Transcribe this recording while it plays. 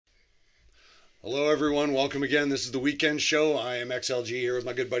Hello, everyone. Welcome again. This is the weekend show. I am XLG here with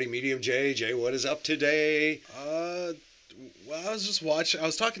my good buddy Mediumjay. Jay, what is up today? Well, I was just watching. I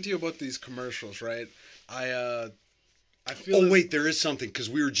was talking to you about these commercials, right? I feel. Oh, wait, there is something because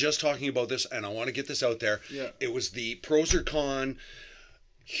we were just talking about this, and I want to get this out there. Yeah. It was the pros or con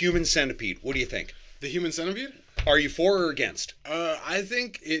human centipede. What do you think? The human centipede? Are you for or against? I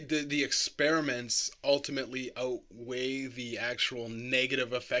think the experiments ultimately outweigh the actual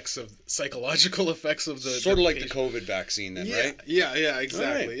negative effects of psychological effects of the Sort of like patient. the COVID vaccine, then, Yeah, right? yeah,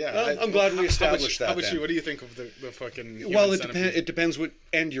 exactly. Right. Yeah, Well, I'm glad we established that. How about then. you? What do you think of the fucking? Human Well, centipede? it depends what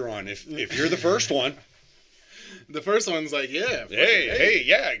end you're on. If you're the first one, The first one's like, yeah,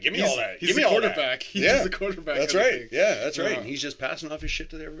 yeah, give me all that. He's Give me the all that. quarterback. He's Yeah. the quarterback. That's of the right. thing. Yeah, that's right. Yeah. And he's just passing off his shit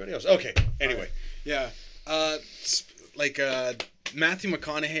to everybody else. Okay. Anyway. Yeah. Matthew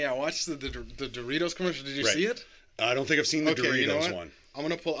McConaughey. I watched the Doritos commercial. Did you Right. see it? I don't think I've seen the Okay, Doritos you know what? one.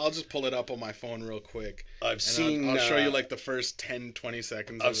 I'll just pull it up on my phone real quick. I've seen. I'll show you like the first 10, 20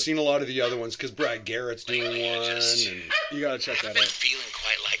 seconds. I've seen a lot of the other ones because Brad Garrett's doing one. And... You gotta check that I've been out. feeling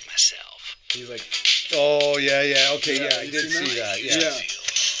quite like myself. He's like, Oh yeah. Okay, Yeah, I you did seen see that? that.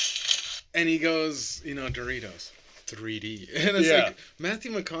 Yeah. and he goes, Doritos, 3D, and it's Yeah. like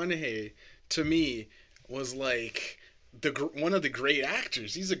Matthew McConaughey to me was like one of the great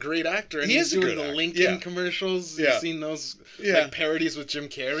actors. He's a great actor, and He he's is a doing good the actor. Lincoln Yeah. commercials. Yeah. You've seen those like parodies with Jim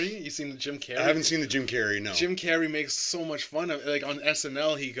Carrey? You seen the Jim Carrey? I haven't seen the Jim Carrey. No. Jim Carrey makes so much fun of like on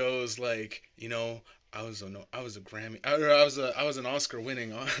SNL. He goes like, I was an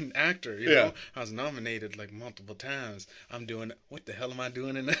Oscar-winning actor. You know, I was nominated like multiple times. What the hell am I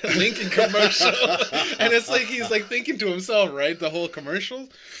doing in a Lincoln commercial? And it's like he's like thinking to himself, right? The whole commercial.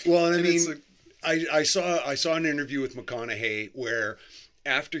 Well, and I And mean, it's like- I saw an interview with McConaughey where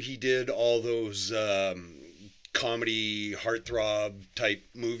after he did all those comedy heartthrob type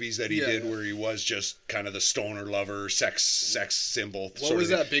movies that he did, where he was just kind of the stoner lover, sex symbol. What was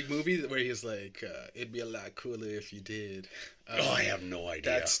that big movie where he's like, it'd be a lot cooler if you did? I have no idea.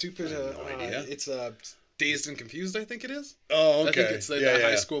 That stupid. I have no idea. It's Dazed and Confused, I think it is. Oh, okay. I think it's like that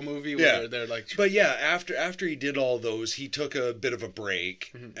high school movie where they're like. But yeah, after he did all those, he took a bit of a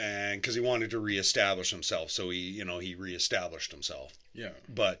break, Mm-hmm. and because he wanted to reestablish himself, so he reestablished himself. Yeah.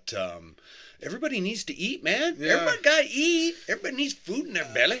 But everybody needs to eat, man. Yeah. Everybody gotta eat. Everybody needs food in their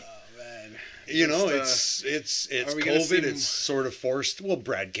belly. Oh man. It's are we gonna COVID. see It's sort of forced. Well,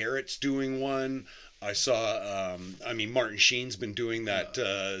 Brad Garrett's doing one. I saw. Martin Sheen's been doing that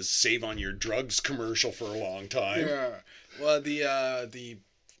 "Save on Your Drugs" commercial for a long time. Yeah. Well, the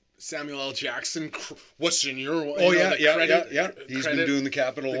Samuel L. Jackson. What's in your? Oh yeah. He's been doing the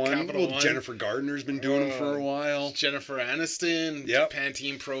Capital One. Capital One. Jennifer Gardner's been doing them for a while. Jennifer Aniston. Yep.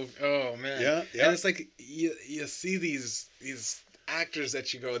 Pantene Pro. Oh man. Yeah. And it's like you see these actors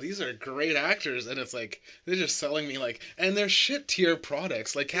that you go, these are great actors, and it's like they're just selling me like, and they're shit tier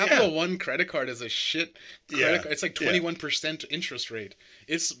products. Like Capital One credit card is a shit credit card. It's like 21% interest rate.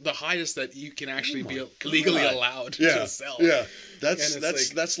 It's the highest that you can actually be legally allowed to sell. Yeah,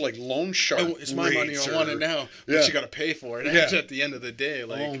 that's like loan shark. Oh, it's my money. I want it now, but you got to pay for it at the end of the day.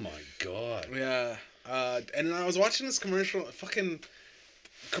 Like, oh my god. Yeah. And then I was watching this commercial.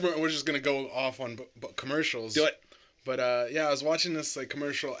 We're just gonna go off on commercials. Do it. But I was watching this like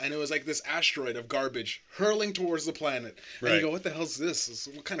commercial, and it was like this asteroid of garbage hurling towards the planet. And you go, "What the hell's this?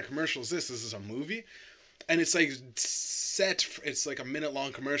 What kind of commercial is this? Is this a movie?" And it's like it's like a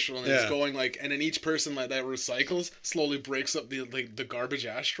minute-long commercial, and it's going like, and then each person like that recycles slowly breaks up the garbage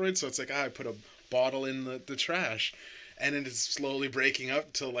asteroid. So it's like, I put a bottle in the trash, and then it's slowly breaking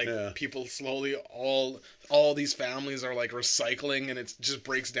up till like people slowly all these families are like recycling, and it just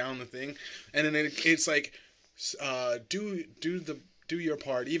breaks down the thing, and then it's like. Do your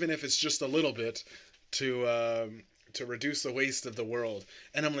part, even if it's just a little bit, to reduce the waste of the world.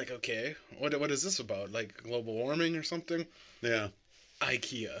 And I'm like, okay, what is this about? Like global warming or something? Yeah.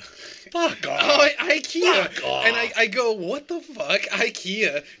 IKEA. Fuck off. Oh, IKEA. Fuck off. And I go, what the fuck?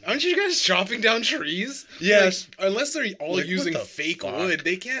 IKEA? Aren't you guys chopping down trees? Yes. Like, unless they're all Like, using what the fake fuck? wood,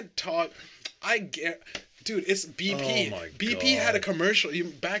 they can't talk. Dude, it's BP. Oh my BP had a God. commercial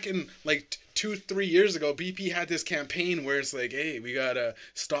back in like 2-3 years ago. BP had this campaign where it's like, hey, we gotta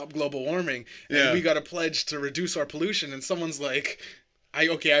stop global warming, and we gotta pledge to reduce our pollution. And someone's like, I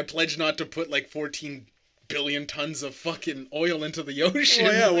pledge not to put like 14 billion tons of fucking oil into the ocean.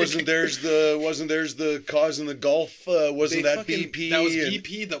 Oh yeah, Like, wasn't there's the cause in the Gulf? Wasn't that BP? That was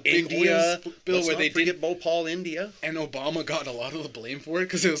BP, the big India oil bill Let's where not they forget did. Bhopal, India. And Obama got a lot of the blame for it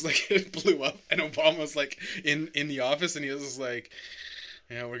because it was like it blew up, and Obama was like in the office, and he was just like,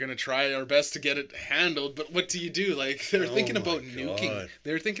 Yeah, we're gonna try our best to get it handled, but what do you do? Like they're thinking about nuking.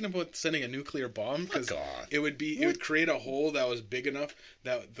 They're thinking about sending a nuclear bomb because it would create a hole that was big enough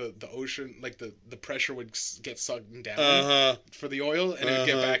that the ocean, like the pressure would get sucked down for the oil, and it would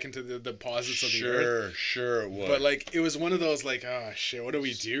get back into the deposits of the earth. Sure, it would. But like it was one of those like, oh shit, what do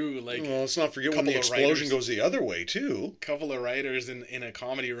we do? Like, well, let's not forget when the explosion goes the other way too. A couple of writers in a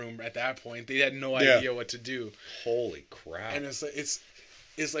comedy room at that point, they had no idea what to do. Holy crap! And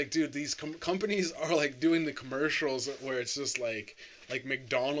it's like, dude, these companies are like doing the commercials where it's just like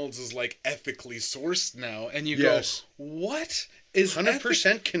McDonald's is like ethically sourced now, and you go, what is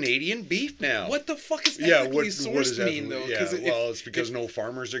 100% Canadian beef now? What the fuck is ethically sourced mean though? Yeah, it's because no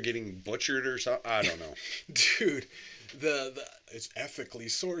farmers are getting butchered or something. I don't know, dude. It's ethically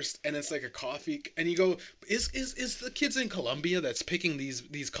sourced, and it's like a coffee, and you go, is the kids in Colombia that's picking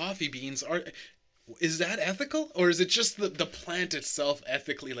these coffee beans is that ethical, or is it just the plant itself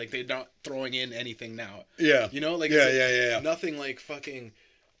ethically? Like they're not throwing in anything now. Yeah. You know, like nothing like fucking,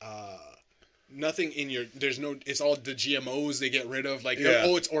 nothing in your. There's no. It's all the GMOs they get rid of. Like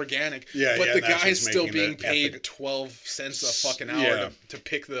it's organic. Yeah. But the guy's still being paid 12 cents a fucking hour to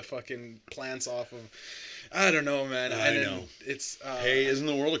pick the fucking plants off of. I don't know, man. I know. It's hey, isn't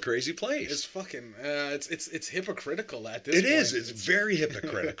the world a crazy place? It's fucking. It's hypocritical at this point. It is. It's very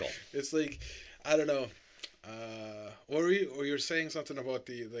hypocritical. It's like. I don't know. Or you were saying something about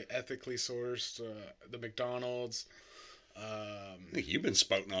the ethically sourced, the McDonald's. I think you've been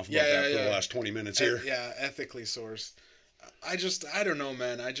spouting off about that for the last 20 minutes here. Ethically sourced. I don't know,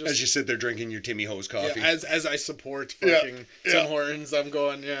 man. As you sit there drinking your Timmy Hose coffee. Yeah, as I support fucking Tim Hortons, I'm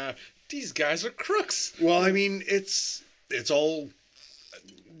going, these guys are crooks. Well, I mean, it's all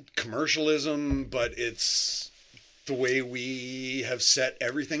commercialism, but it's the way we have set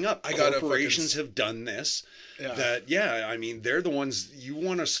everything up. Corporations have done this. I mean, they're the ones. You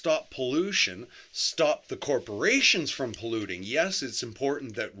want to stop pollution, stop the corporations from polluting. Yes, it's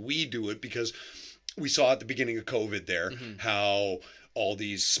important that we do it because we saw at the beginning of COVID there how all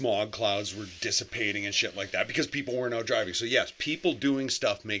these smog clouds were dissipating and shit like that because people weren't out driving. So yes, people doing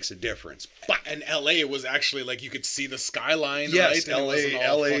stuff makes a difference. But and LA was actually like you could see the skyline. Yes, right? LA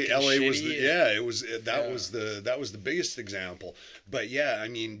was that was the biggest example. But yeah, I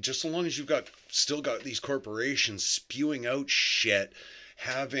mean, just so long as you've still got these corporations spewing out shit,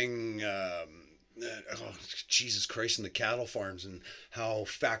 having Jesus Christ, and the cattle farms and how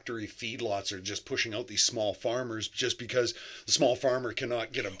factory feedlots are just pushing out these small farmers just because the small farmer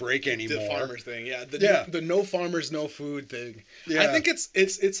cannot get a break anymore. The farmer thing, the no farmers, no food thing. Yeah. I think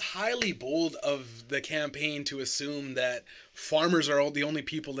it's highly bold of the campaign to assume that farmers are the only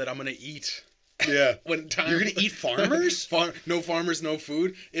people that I'm going to eat. Yeah. When time you're gonna eat farmers? No farmers, no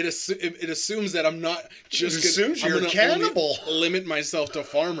food. It assumes that I'm not just. It assumes you're a cannibal. Limit myself to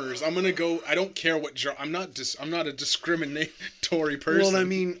farmers. I'm gonna go. I don't care what job. I'm not a discriminatory person. Well, I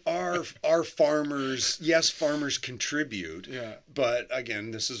mean, our farmers. Yes, farmers contribute. Yeah. But again,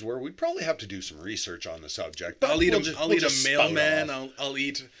 this is where we probably have to do some research on the subject. But I'll eat a mailman. I'll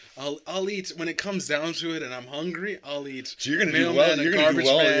eat when it comes down to it, and I'm hungry. I'll eat. So you're gonna do well. You're gonna do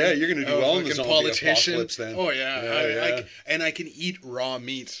well. Yeah, you're gonna do well in the politician. Then. Oh yeah, and I can eat raw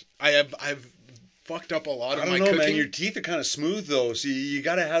meat. I've fucked up a lot of my cooking. Man. Your teeth are kind of smooth though, so you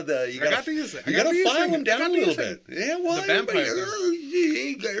gotta have the. You gotta file them down a little bit. Yeah, well, the vampire.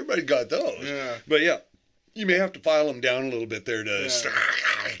 Everybody got those. Yeah, but yeah, you may have to file them down a little bit there to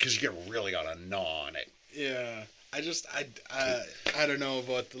because you really got a gnaw on it. Yeah. I don't know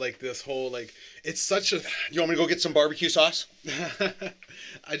about like this whole like it's such a. You want me to go get some barbecue sauce?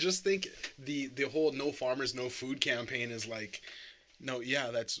 I just think the whole no farmers no food campaign is like, no,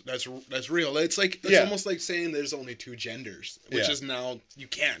 yeah, that's real. It's like almost like saying there's only two genders, which is now you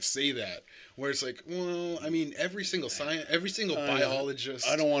can't say that. Where it's like, well, I mean, every single biologist.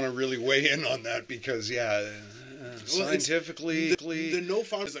 I don't want to really weigh in on that because scientifically, the no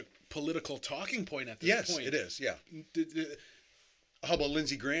farmers is a political talking point at this point. Yes, it is. Yeah. How about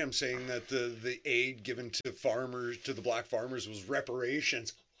Lindsey Graham saying that the aid given to the black farmers was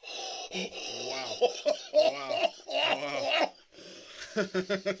reparations? Wow.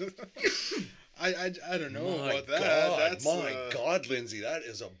 I don't know about that. God, Lindsay, that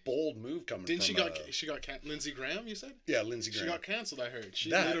is a bold move coming. Didn't she got Lindsey Graham? You said. Yeah, Lindsey Graham. She got canceled. I heard.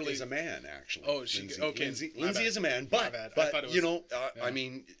 That is a man, actually. Oh, okay. Lindsey is a man, but you know, I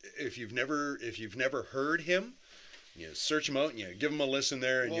mean, if you've never heard him, you search him out and you give him a listen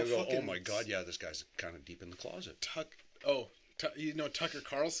there, and you'll go, oh my God, yeah, this guy's kind of deep in the closet. You know Tucker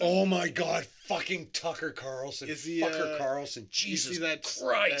Carlson? Oh my God, fucking Tucker Carlson. Is he Tucker Carlson? Jesus you see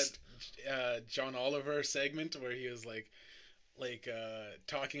Christ. That John Oliver segment where he was like like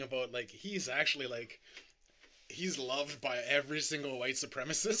talking about like he's actually like he's loved by every single white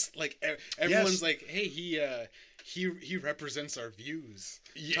supremacist. Like everyone's like, hey, he represents our views.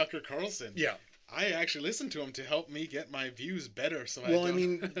 Yeah. Tucker Carlson. Yeah. I actually listen to him to help me get my views better. So I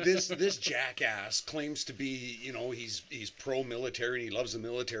mean, this jackass claims to be, you know, he's pro-military and he loves the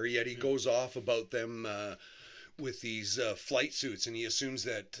military, yet he goes off about them with these flight suits, and he assumes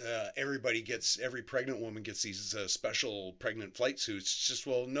that every pregnant woman gets these special pregnant flight suits. It's just,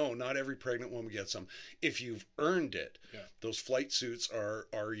 well, no, not every pregnant woman gets them. If you've earned it, those flight suits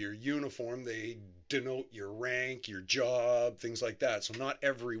are your uniform. They denote your rank, your job, things like that. So not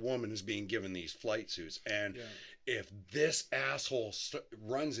every woman is being given these flight suits. And if this asshole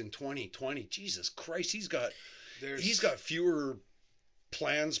runs in 2020, Jesus Christ, he's got fewer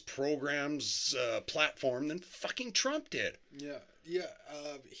plans, programs, platform than fucking Trump did.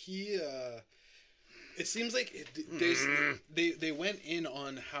 It seems like they went in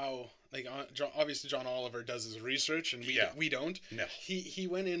on how, like, obviously John Oliver does his research and we don't. No. He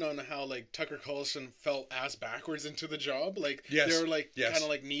went in on how, like, Tucker Carlson fell ass backwards into the job. Like, they were like kind of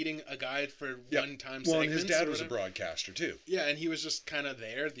like needing a guide for one-time segments. Well, and his dad was a broadcaster too. Yeah, and he was just kind of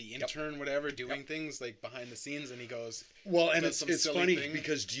there, the intern, whatever, doing things like behind the scenes, and he goes. Well, and it's funny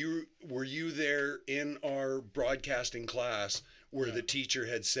because were you there in our broadcasting class where the teacher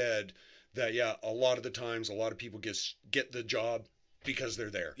had said that a lot of the times a lot of people get the job because they're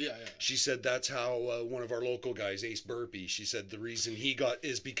there. Yeah. She said that's how one of our local guys, Ace Burpee, she said the reason he got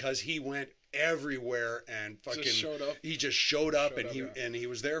is because he went everywhere and fucking showed up. He just showed up and he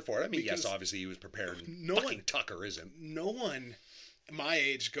was there for it. I mean, because yes, obviously he was prepared. Tucker isn't. No one my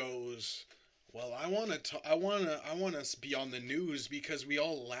age goes, well, I want to be on the news because we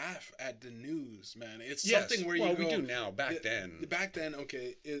all laugh at the news, man. It's something where you go. We do now. Back then,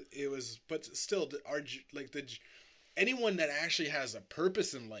 okay, it was, but still, anyone that actually has a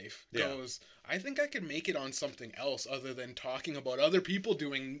purpose in life goes, I think I could make it on something else other than talking about other people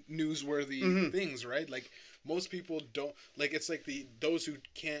doing newsworthy things, right? Like, most people don't, like, it's like those who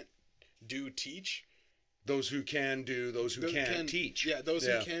can't do teach. Those who can do, those who can't teach. Yeah, those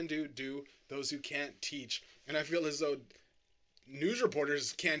who can do, those who can't teach. And I feel as though news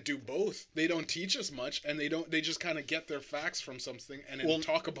reporters can't do both. They don't teach as much, and they just kind of get their facts from something and then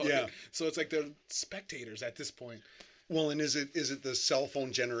talk about it. So it's like they're spectators at this point. Well, and is it the cell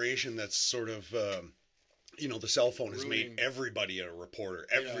phone generation that's sort of the cell phone has made everybody a reporter.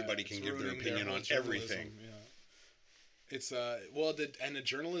 Everybody can give their opinion on everything. Yeah. It's the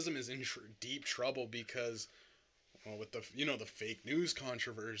journalism is in deep trouble because, well, with the the fake news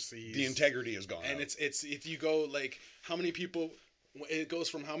controversies, the integrity is gone. And out. it's if you go like how many people. It goes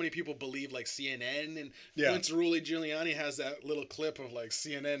from how many people believe like CNN and once Rudy Giuliani has that little clip of like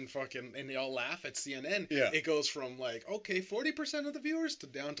CNN fucking and they all laugh at CNN. Yeah. It goes from like, okay, 40% of the viewers to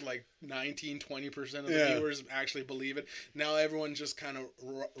down to like 19-20% of the viewers actually believe it. Now everyone just kind of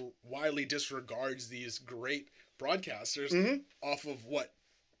widely disregards these great broadcasters off of what?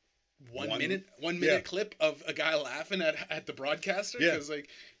 One minute clip of a guy laughing at the broadcaster because like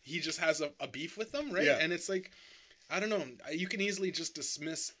he just has a beef with them, right? And it's like, I don't know. You can easily just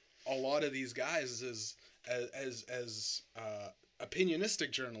dismiss a lot of these guys as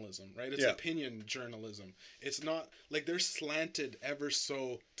opinionistic journalism, right? It's opinion journalism. It's not like they're slanted ever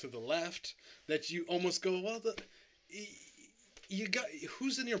so to the left that you almost go, well, you got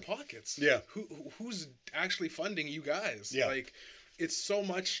who's in your pockets? Yeah. Who's actually funding you guys? Yeah. Like, it's so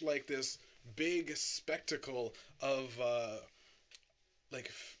much like this big spectacle of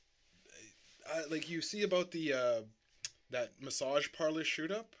like you see about the that massage parlor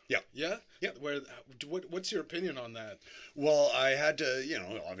shoot up. Yeah. Where what's your opinion on that? Well, I had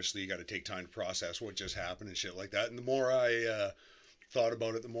to, obviously you got to take time to process what just happened and shit like that. And the more I thought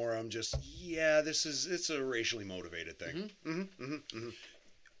about it, the more I'm just, it's a racially motivated thing.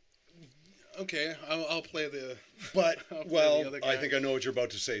 Okay, I'll play the. But I think I know what you're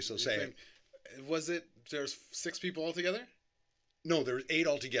about to say. So say it. Was it? There's 6 people altogether. No, there was 8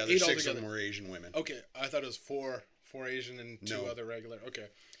 altogether. 6 of them were Asian women. Okay, I thought it was 4 Asian and 2 other regular. Okay,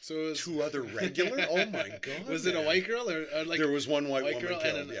 so it was 2 other regular. Oh my god! Was it a white girl or like there was one white woman girl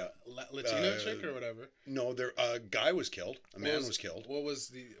killed? And Latino chick or whatever. No, a guy was killed. A man was killed. What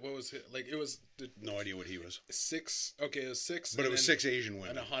was it? Like it was. No idea what he was. 6. Okay, it was 6. But it was 6 Asian women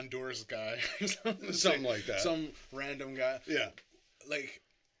and a Honduras guy. Something like that. Some random guy. Yeah. Like,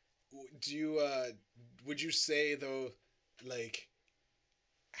 do you would you say though, like,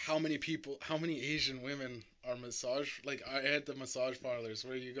 how many Asian women are massage? Like, I had the massage parlors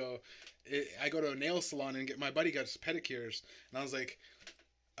where you go, I go to a nail salon and my buddy got pedicures, and I was like,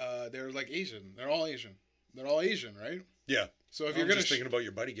 they're like Asian. They're all Asian. they're all Asian, right? Yeah. So if I'm you're gonna just thinking about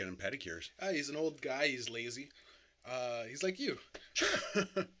your buddy getting pedicures. he's an old guy. He's lazy. He's like you. Sure.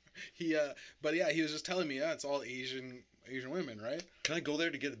 But yeah, he was just telling me, it's all Asian women, right? Can I go there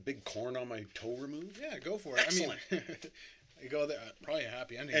to get a big corn on my toe removed? Yeah, go for it. Excellent. I mean, you go there, probably a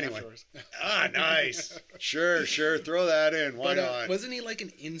happy ending afterwards. Nice. Sure. Throw that in. Why not? Wasn't he like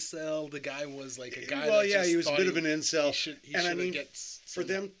an incel? The guy was like a guy. Well, that yeah, just he was a thought bit of an incel. He should get for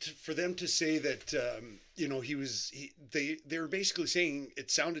them to say that they were basically saying, it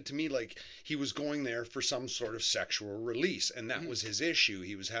sounded to me like he was going there for some sort of sexual release, and that was his issue.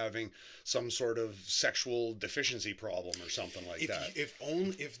 He was having some sort of sexual deficiency problem or something like that.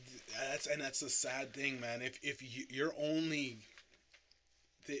 That's the sad thing, man. If you're only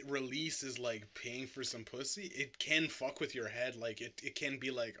the release is like paying for some pussy, it can fuck with your head. Like it can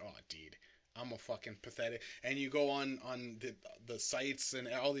be like, oh, dude, I'm a fucking pathetic. And you go on the sites and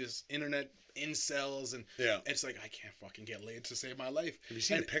all these internet incels, and it's like, I can't fucking get laid to save my life. Have you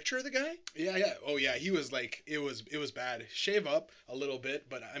seen a picture of the guy? Yeah. Oh yeah, he was like, it was bad. Shave up a little bit,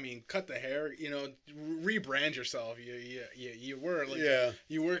 but I mean, cut the hair. Rebrand yourself. You were like,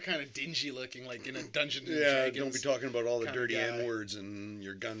 you were kind of dingy looking, like in a Dungeons and Dragons. Don't be talking about all the dirty N words and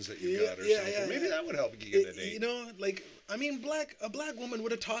your guns that you got or something. Maybe that would help you get a date. I mean, a black woman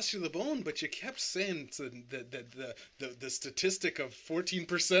would have tossed you the bone, but you kept saying the statistic of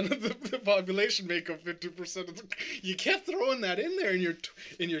 14% of the population make up 50% of the. You kept throwing that in there in your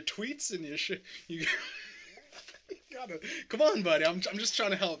tweets and your shit. You gotta come on, buddy. I'm just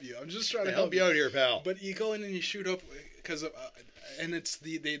trying to help you. I'm just trying to help you out here, pal. But you go in and you shoot up because and it's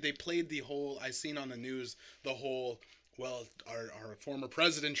they played the whole. I seen on the news the whole. Well, our former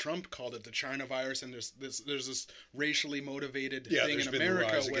president Trump called it the China virus, and there's this racially motivated thing in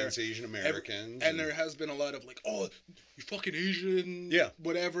America where against Asian Americans, and there has been a lot of like, oh, you fucking Asian,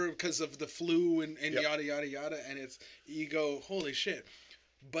 whatever, because of the flu and yada yada yada, and you go, holy shit.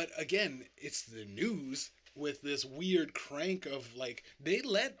 But again, it's the news with this weird crank of like, they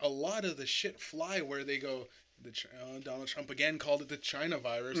let a lot of the shit fly where they go, Donald Trump again called it the China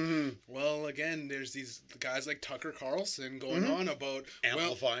virus. Well, again, there's these guys like Tucker Carlson going on about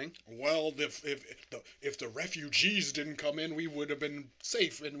amplifying. Well, if the refugees didn't come in, we would have been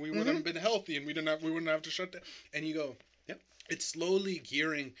safe and we would have been healthy and we wouldn't have to shut down. And you go, it's slowly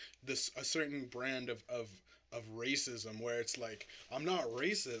gearing a certain brand of racism where it's like, I'm not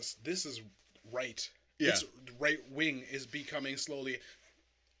racist. This is right. Yeah. It's right wing is becoming slowly.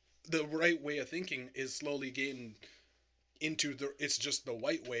 The right way of thinking is slowly getting into it's just the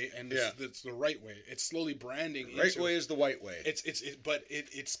white way, and it's the right way. It's slowly branding. The right way is the white way.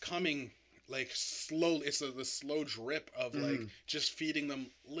 It's coming like slowly. It's the slow drip of like just feeding them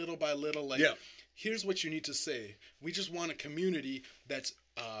little by little. Like, here's what you need to say. We just want a community that's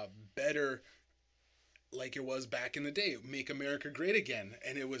better. Like it was back in the day, make America great again,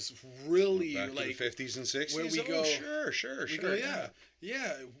 and it was really back like to the 50s and 60s. Where we go, sure. We go,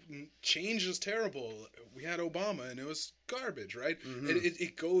 change is terrible. We had Obama, and it was garbage, right?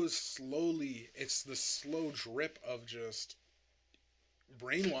 It goes slowly. It's the slow drip of just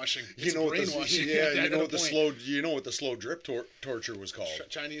brainwashing. You know what the slow drip torture was called?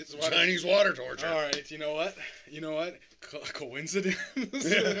 Chinese water torture. All right, you know what? Coincidence?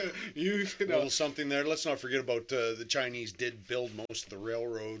 A little something there. Let's not forget about the Chinese did build most of the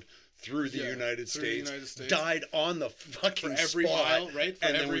railroad through the United States. Died on the fucking every spot, mile, right?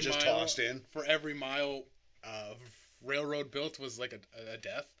 And then were just tossed in. For every mile railroad built was like a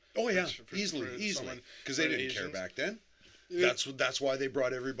death. Oh yeah, easily, because they didn't care back then. That's why they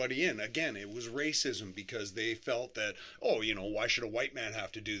brought everybody in. Again, it was racism because they felt that, why should a white man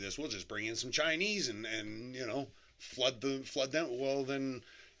have to do this? We'll just bring in some Chinese and flood them. Well, then,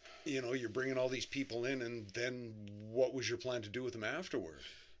 you're bringing all these people in, and then what was your plan to do with them afterward?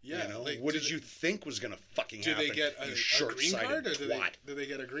 Yeah, what did you think was going to fucking happen? Did they get a green card? Or did they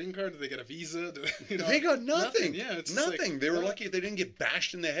get a green card? Did they get a visa? They got nothing. Yeah, it's nothing. They were lucky if they didn't get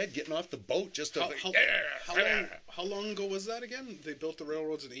bashed in the head getting off the boat just to. How long ago was that again? They built the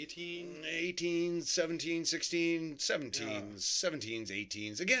railroads in 18, 17, 16, 17s, 17s,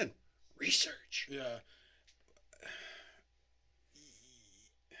 18s. Again, research. Yeah.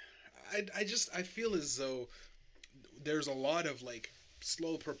 I feel as though there's a lot of like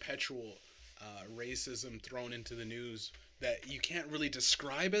slow perpetual racism thrown into the news that you can't really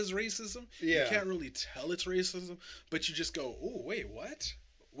describe as racism. You can't really tell it's racism, but you just go, oh wait, what?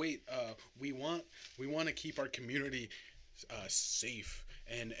 Wait, we want to keep our community safe,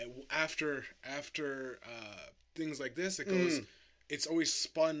 and after things like this, it goes. It's always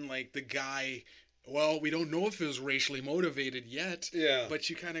spun like the guy well, we don't know if it was racially motivated yet. Yeah. But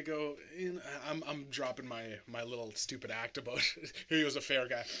you kind of go, you know, I'm dropping my little stupid act about he was a fair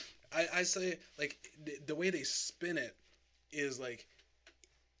guy. I say, like, the way they spin it is like,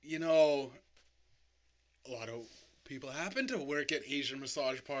 you know, a lot of people happen to work at Asian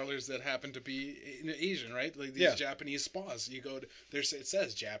massage parlors that happen to be Asian, right? Like these Japanese spas. You go to there's it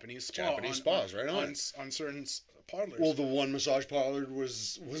says Japanese spa. Japanese spas, right on certain parlors. Well, the one massage parlor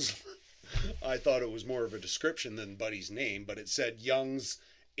was I thought it was more of a description than Buddy's name, but it said Young's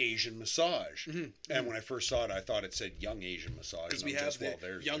Asian Massage. And when I first saw it, I thought it said Young Asian Massage. Because we have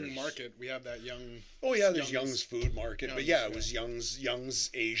the Young Market. We have that Young... Oh, yeah, there's Young's Food Market. But yeah, it was Young's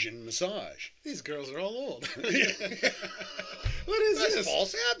Asian Massage. These girls are all old. What is this?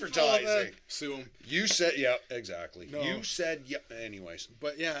 False advertising. Sue them. You said... Yeah, exactly. No. You said... Yeah, anyways.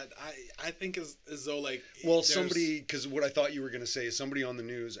 But yeah, I think as though like... Well, somebody... Because what I thought you were going to say is somebody on the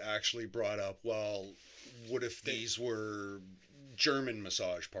news actually brought up, well, what if these were... German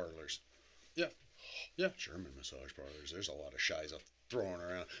massage parlors. Yeah. German massage parlors. There's a lot of shiza throwing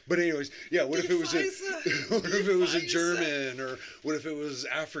around. But anyways, yeah, what if it was a German, or what if it was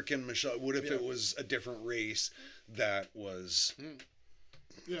African massage? What if it was a different race that was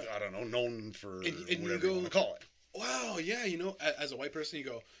I don't know, known for and whatever you want to call it. Wow, yeah, you know, as a white person you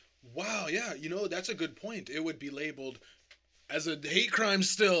go, wow, yeah, you know, that's a good point. It would be labeled as a hate crime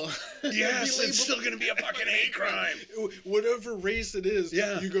still. Yes, it's still going to be a fucking hate crime. Whatever race it is,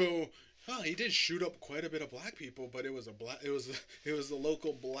 yeah. You go, oh, he did shoot up quite a bit of black people, but it was the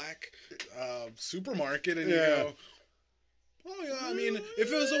local black supermarket, and you go, oh yeah, I mean,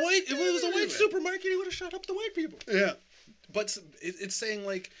 if it was a white supermarket, he would have shot up the white people. Yeah. But it's saying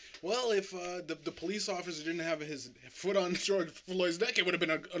like, well, if the police officer didn't have his foot on George Floyd's neck, it would have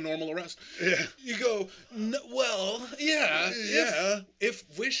been a normal arrest. Yeah. You go, no, well, yeah. If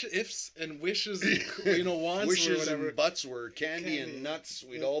ifs and wishes, you know, wants wishes or whatever. and butts were candy and nuts,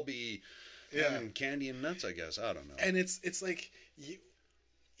 we'd all be having candy and nuts, I guess. I don't know. And it's like you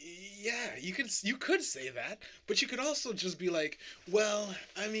could say that, but you could also just be like, well,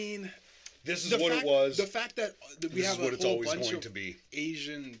 I mean. This is what it was. The fact that we have a whole bunch of be.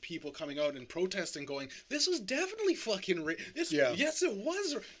 Asian people coming out and protesting, going, "This was definitely fucking Yeah. Yes, it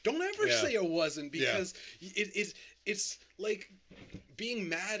was. Don't ever say it wasn't, because it's like being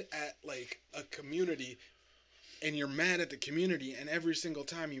mad at like a community, and you're mad at the community, and every single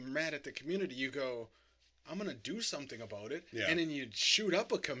time you're mad at the community, you go, "I'm gonna do something about it," and then you shoot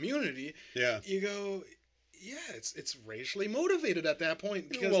up a community. Yeah. You go. Yeah, it's racially motivated at that point.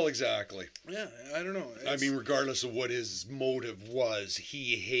 Because, well, exactly. Yeah, I don't know. I mean, regardless of what his motive was,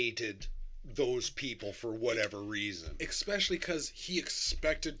 he hated those people for whatever reason. Especially because he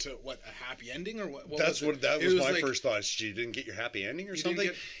expected a happy ending, or what? That was my first thought. You didn't get your happy ending or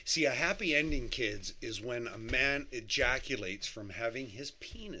something? See, a happy ending, kids, is when a man ejaculates from having his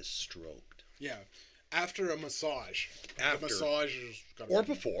penis stroked. Yeah. After a massage. After. The massage is or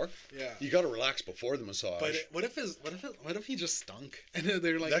before. Yeah. You got to relax before the massage. But what if he just stunk? And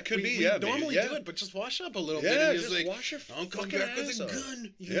they're like, that could be, we normally do it, but just wash up a little bit. And just like, wash your don't come fucking back with a ass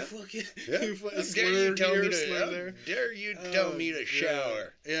gun. You fucking dare you tell me to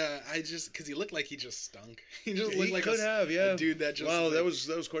shower? Yeah, because he looked like he just stunk. He just looked like a dude that just that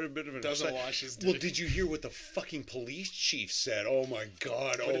was quite a bit of an doesn't wash his dick. Well, did you hear what the fucking police chief said? Oh my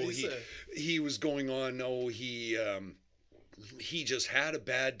god! What did he say? He was going on. Oh, he just had a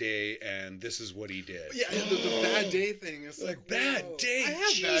bad day, and this is what he did. Yeah, the bad day thing. It's like bad day. I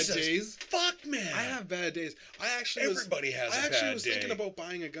have bad days. Fuck, man. I have bad days. Everybody has a bad day. I actually was thinking about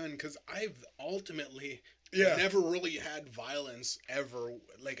buying a gun because I've ultimately never really had violence ever.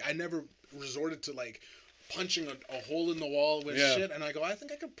 Like, I never resorted to like punching a hole in the wall with shit. And I go, I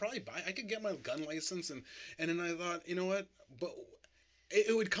think I could probably I could get my gun license. And then I thought, you know what? But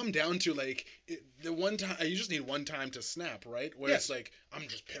it would come down to like the one time you just need one time to snap, right? Where it's like I'm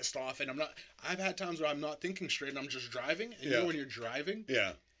just pissed off and I've had times where I'm not thinking straight and I'm just driving. And you know when you're driving,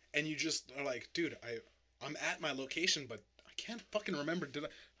 and you just are like, dude, I'm at my location, but I can't fucking remember.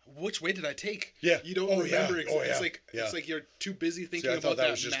 Which way did I take? Yeah, you don't remember. It's like you're too busy thinking about that.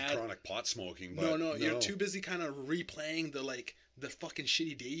 Was just chronic pot smoking. But no, you're too busy kind of replaying the fucking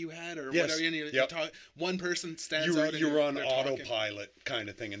shitty day you had or whatever. And you talk, one person stands out. You're on autopilot kind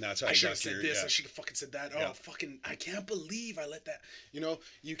of thing, and that's how I should have said this. I should have fucking said that. Oh, fucking! I can't believe I let that.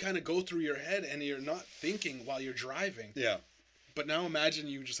 You kind of go through your head, and you're not thinking while you're driving. Yeah. But now imagine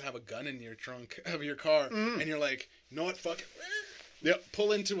you just have a gun in your trunk of your car, and you're like, know what, fucking.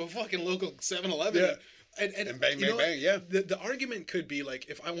 Pull into a fucking local 7-Eleven. Yeah. And bang, bang, bang, yeah. The argument could be like,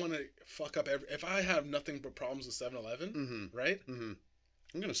 if I want to fuck up if I have nothing but problems with 7-Eleven, right? Mm-hmm.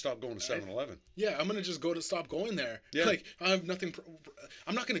 I'm gonna stop going to 7-Eleven. Yeah, I'm gonna just stop going there. Yeah. Like I have nothing.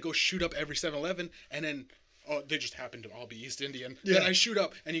 I'm not gonna go shoot up every 7-Eleven and then they just happen to all be East Indian. Yeah. Then I shoot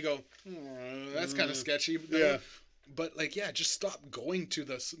up and you go, that's kind of sketchy. Yeah. But like, yeah, just stop going to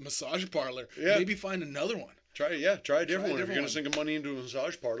the massage parlor. Yeah. Maybe find another one. Try a different one. If you're gonna one. sink money into a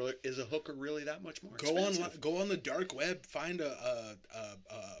massage parlor, is a hooker really that much more expensive? Go on the dark web, find a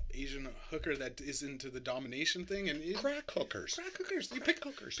Asian hooker that is into the domination thing, and Crack hookers. You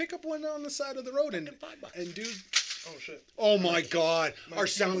pick up one on the side of the road and do. Oh shit! Oh my god! Our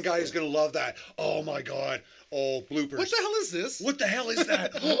sound guy is gonna love that. Oh my god! Oh, bloopers! What the hell is this? What the hell is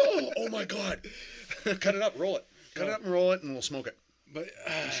that? Oh my god! Cut it up, roll it. Cut it up and roll it, and we'll smoke it. But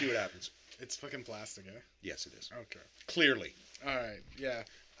We'll see what happens. it's fucking plastic, eh? Yes, it is. Okay. Clearly. All right. Yeah.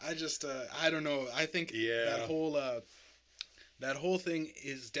 I just I don't know. I think Yeah. that whole thing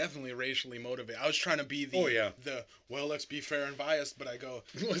is definitely racially motivated. I was trying to be the well, let's be fair and biased, but I go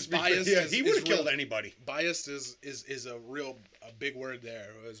biased. Yeah, he would have killed anybody. Biased is a big word there.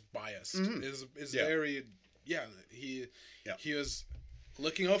 It was biased. Mm-hmm. Is Yeah. very he was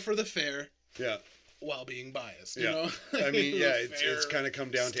looking out for the fair Yeah. while being biased. Yeah. You know? I mean, yeah, it's Fair kind of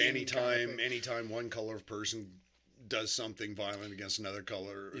come down to skin kind of thing. anytime one color of person does something violent against another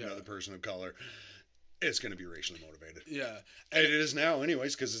another person of color, it's going to be racially motivated. Yeah. And it is now,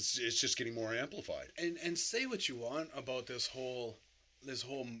 anyways, because it's just getting more amplified. And say what you want about this whole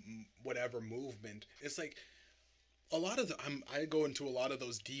whatever movement. It's like a lot of I go into a lot of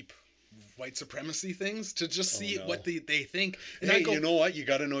those deep white supremacy things to just see what they think. And Hey, I go, you know what? You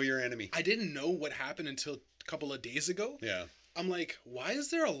got to know your enemy. I didn't know what happened until a couple of days ago. Yeah. I'm like, why is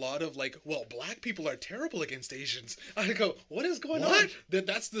there a lot of like, well, black people are terrible against Asians? I go, what is going on?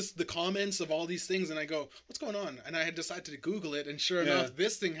 That's the comments of all these things, and I go, what's going on? And I had decided to Google it, and sure enough,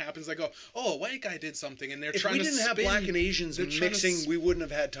 this thing happens. I go, oh, a white guy did something, and they're trying to spin. If we didn't have black and Asians mixing, we wouldn't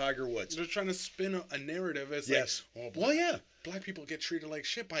have had Tiger Woods. They're trying to spin a narrative. It's like, black people get treated like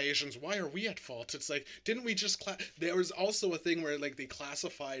shit by Asians. Why are we at fault? It's like, didn't we just there was also a thing where like they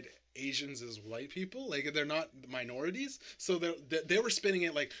classified Asians as white people, like they're not minorities, so they were spinning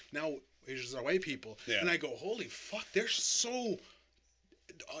it like now Asians are white people, and I go, holy fuck, they're so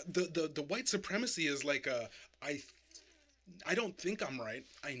the white supremacy is like I don't think I'm right.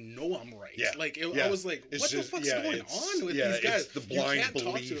 I know I'm right. Yeah. Like I was like, what the fuck's going on with these guys? It's the blind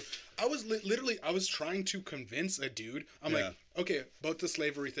belief. I was literally trying to convince a dude. I'm like, okay, about the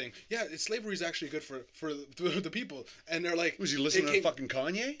slavery thing. Yeah, slavery is actually good for the people. And they're like, was he listening to fucking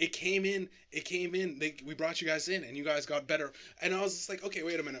Kanye? It came in. We brought you guys in, and you guys got better. And I was just like, okay,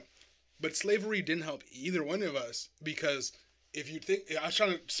 wait a minute. But slavery didn't help either one of us, because if you think, I was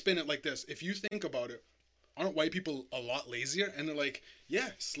trying to spin it like this. If you think about it, aren't white people a lot lazier? And they're like,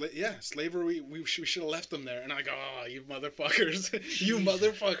 slavery, we should have left them there. And I go, oh, you motherfuckers. You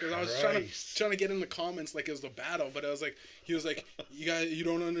motherfuckers. I was trying to get in the comments like it was a battle, but he was like, you guys, you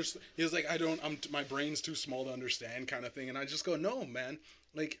don't understand. He was like, my brain's too small to understand, kind of thing. And I just go, no, man.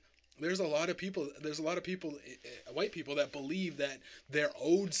 Like, there's a lot of people, white people that believe that they're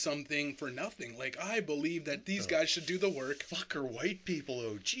owed something for nothing. Like, I believe that these guys should do the work. Fucker white people,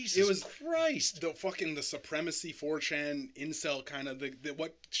 oh, Jesus Christ. The supremacy 4chan incel kind of,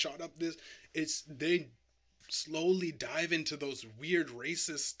 what shot up this, they slowly dive into those weird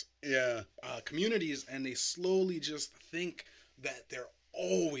racist communities, and they slowly just think that they're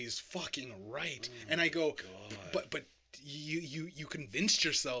always fucking right. And I go, but you convinced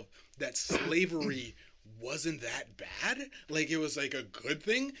yourself that slavery wasn't that bad? Like, it was like a good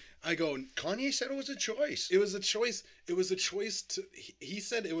thing? I go, Kanye said it was a choice. It was a choice. It was a choice he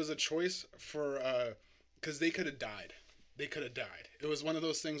said it was a choice for, because they could have died. They could have died. It was one of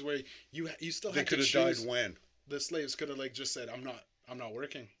those things where you still had to choose. They could have died when? The slaves could have like just said, I'm not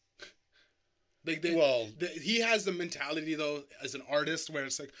working. Like he has the mentality though as an artist where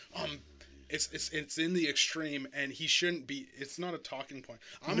it's like, it's in the extreme, and he shouldn't be. It's not a talking point.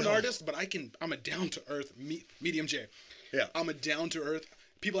 I'm an artist, but I'm a down to earth Mediumjay. Yeah, I'm a down to earth.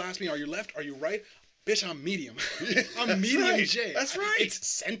 People ask me, "Are you left? Are you right?" Bitch, I'm medium. I'm Mediumjay. That's right. It's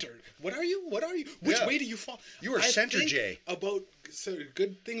centered. What are you? Which way do you fall? You are center J. About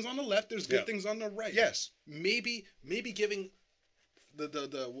good things on the left. There's good things on the right. Yes. Maybe giving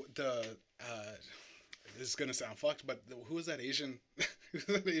the this is gonna sound fucked, but who is that Asian? Who's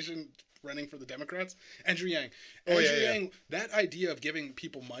that Asian running for the Democrats? Andrew Yang. Andrew Yang. That idea of giving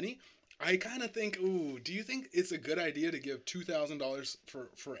people money, I kind of think, ooh, do you think it's a good idea to give $2,000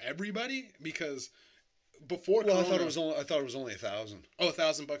 for everybody? Because before. Well, Corona, I thought it was only 1,000. Oh,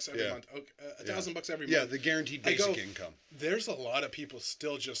 $1,000 every month. Okay, $1,000 every month. Yeah, the guaranteed basic income. There's a lot of people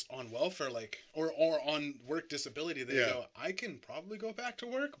still just on welfare, like or on work disability. They go, I can probably go back to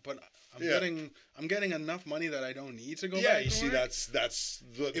work, but I'm getting enough money that I don't need to go back to work. Yeah, you see, that's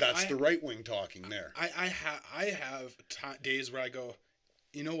the right wing talking there. I have days where I go,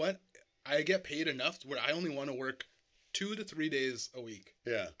 you know what? I get paid enough where I only want to work 2 to 3 days a week.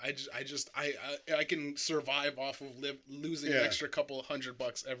 Yeah. I can survive off of losing an extra couple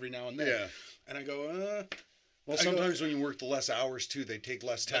 $100 every now and then. Yeah. And I go, well, sometimes when you work the less hours too, they take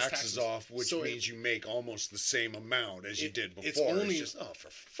less taxes off, which means you make almost the same amount as you did before. It's only just, for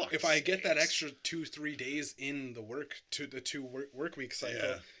fuck's if I get that extra 2-3 days in the work to the 2 work week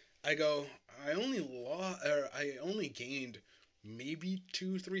cycle, I go, I only gained maybe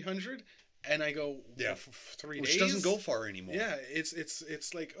 200-300. And I go, for 3 days, which doesn't go far anymore. Yeah,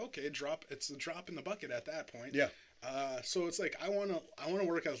 it's like, okay, it's a drop in the bucket at that point. Yeah. So it's like I wanna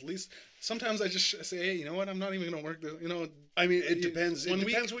work at least. Sometimes I just say, hey, you know what? I'm not even gonna work. I mean, it depends. It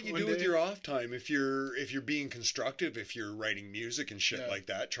depends what you do with your off time. If you're being constructive, if you're writing music and shit like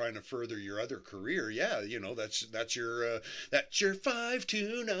that, trying to further your other career, that's your 5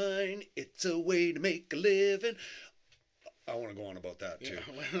 to 9. It's a way to make a living. I want to go on about that too.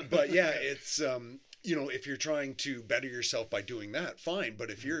 Yeah. But it's if you're trying to better yourself by doing that, fine.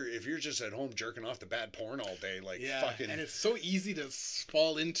 But if you're just at home jerking off to bad porn all day, fucking, and it's so easy to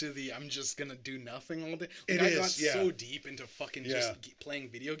fall into the I'm just gonna do nothing all day. I got so deep into fucking just playing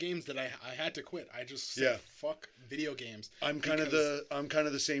video games that I had to quit. I just said, fuck video games. I'm kind of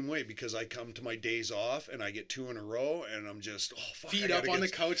the same way, because I come to my days off and I get 2 in a row and I'm just feet up on the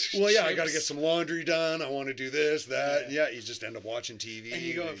couch. Well, I got to get some laundry done. I want to do this, that. Yeah, you just end up watching TV and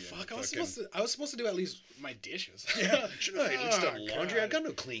you go, fuck. I was supposed to do at least my dishes. Yeah, at least done laundry. I got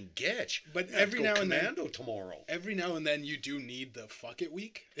no clean getch. But every now and then, commando tomorrow. Every now and then, you do need the fuck it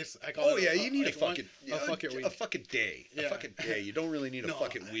week. It's you need a fuck it week. A fuck it day. Yeah. A fuck it day. You don't really need a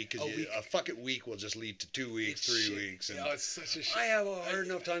fuck it week, because a fuck it week will just lead to 2 weeks, 3 weeks. And it's such a shit. I have a hard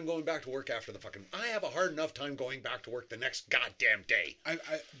enough time going back to work after the fucking. I have a hard enough time going back to work the next goddamn day.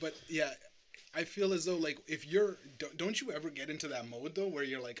 I feel as though, like, if you're, don't you ever get into that mode though, where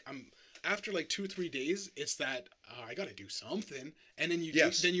you're like, after like 2-3 days, it's that I got to do something, and then you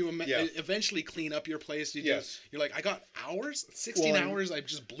eventually clean up your place. You're like, I got hours, 16 hours. I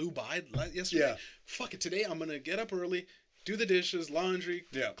just blew by yesterday. Yeah. Fuck it, today I'm gonna get up early, do the dishes, laundry,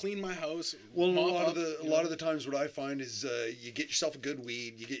 clean my house. Well, a lot of the times, what I find is you get yourself a good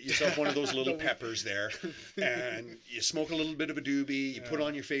weed, you get yourself one of those little peppers there, and you smoke a little bit of a doobie, you put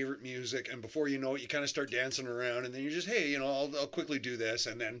on your favorite music, and before you know it, you kind of start dancing around, and then you're just, hey, I'll quickly do this,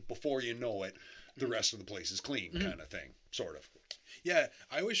 and then before you know it, the rest of the place is clean, kind of thing, sort of. Yeah,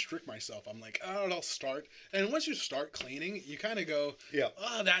 I always trick myself. I'm like, I'll start. And once you start cleaning, you kind of go,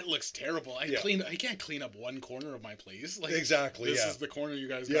 that looks terrible. I can't clean up one corner of my place. Like, exactly, This is the corner you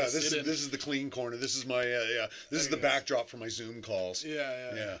guys got to sit in. This is the clean corner. This is my, this is the backdrop for my Zoom calls.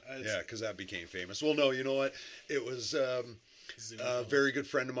 Yeah, because that became famous. Well, no, you know what? It was a very good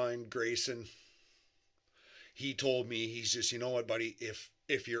friend of mine, Grayson. He told me, he's just, you know what, buddy,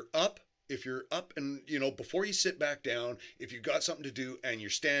 if you're up and, before you sit back down, if you've got something to do and you're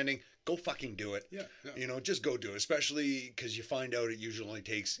standing, go fucking do it. Yeah. Just go do it, especially because you find out it usually only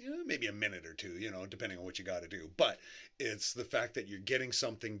takes maybe a minute or two, depending on what you got to do. But it's the fact that you're getting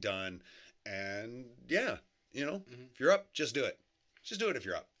something done, and if you're up, just do it. Just do it if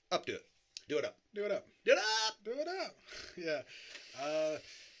you're up. Up, do it. Do it up. Do it up. Do it up. Do it up. Yeah.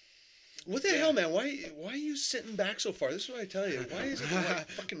 What the hell, man? Why are you sitting back so far? This is what I tell you. Why is it that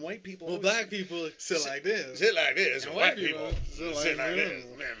fucking white people? Well, black people sit like this. Sit like this. And white people sit like this.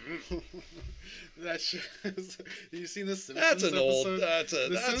 That's you seen the Simpsons episode? That's a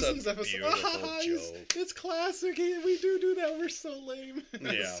beautiful joke. It's classic. We do that. We're so lame.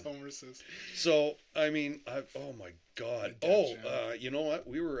 Yeah. Homer says. So I mean, oh my God. You know what?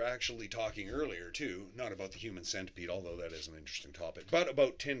 We were actually talking earlier too, not about the human centipede, although that is an interesting topic, but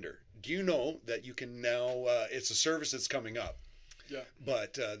about Tinder. Do you know that you can now? It's a service that's coming up. Yeah.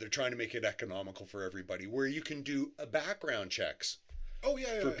 But they're trying to make it economical for everybody, where you can do background checks. Oh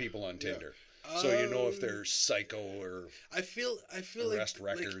yeah. For people on Tinder. So if they're psycho or I feel arrest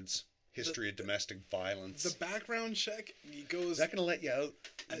records, history of domestic violence. The background check goes. Is that going to let you out?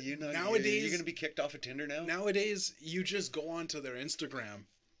 Nowadays, you're going to be kicked off of Tinder now. Nowadays, you just go onto their Instagram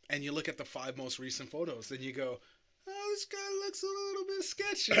and you look at the 5 most recent photos, and you go, "Oh, this guy looks a little bit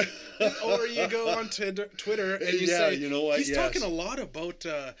sketchy. Or you go on Twitter and you say, you know what? He's talking a lot about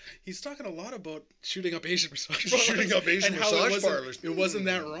shooting up Asian massage parlors. Shooting up Asian massage parlors. It wasn't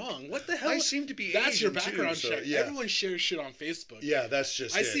that wrong. What the hell? I seem to be That's Asian your background too, check. yeah. Everyone shares shit on Facebook. Yeah, that's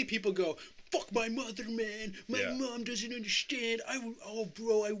just I see people go, fuck my mother, man. My Yeah. mom doesn't understand.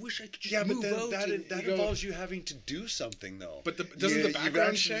 Bro, I wish I could just Yeah, but move then out. that involves you having to do something, though. But doesn't the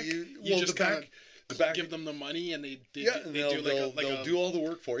background check? You just kind of give them the money and they they'll do all the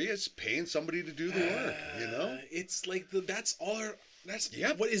work for you. It's paying somebody to do the work, you know? It's like that's our...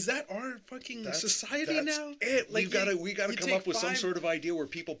 What is that? Our fucking society that's now? It. Like we gotta come up with some sort of idea where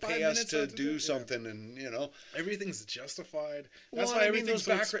people pay us to do something, and you know, everything's justified. That's why everything's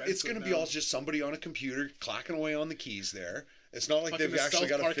so expensive. It's gonna be all just somebody on a computer clacking away on the keys there. It's not like they've actually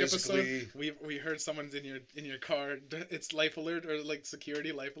got a physically. We heard someone's in your car. It's life alert or like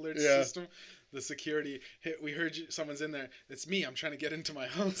security life alert system. The security hit. We heard someone's in there. It's me. I'm trying to get into my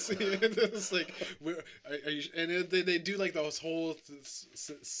house. It's like, are you? And they do like this whole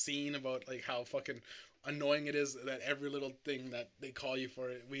scene about like how fucking annoying it is that every little thing that they call you for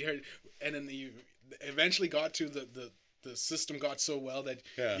it. We heard, and then you eventually got to the system got so well that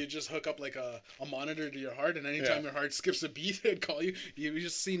you just hook up like a monitor to your heart, and anytime your heart skips a beat, it'd call you. You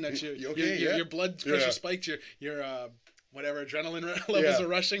just seen that your blood pressure spiked, your whatever adrenaline levels are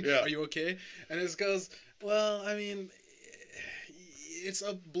rushing. Are you okay? And it goes, well, I mean, it's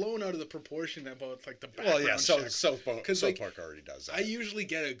blown out of the proportion about like the background check. South Park already does that. I usually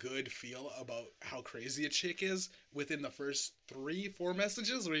get a good feel about how crazy a chick is within the first 3-4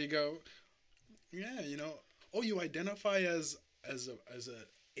 messages where you go, yeah, you know. Oh, you identify as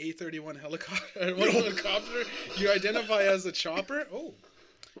a A31 helicopter? You identify as a chopper? Oh.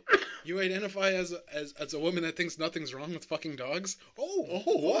 You identify as a woman that thinks nothing's wrong with fucking dogs? Oh,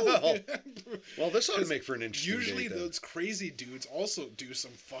 wow. Well, this ought to make for an interesting usually date, those crazy dudes also do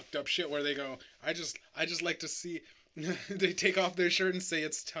some fucked up shit where they go, I just like to see... They take off their shirt and say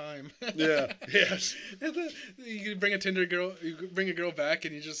it's time. Yeah. Yes. And then you bring a Tinder girl. You bring a girl back,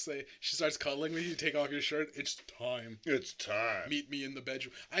 and you just say she starts cuddling with you. You take off your shirt. It's time. It's time. Meet me in the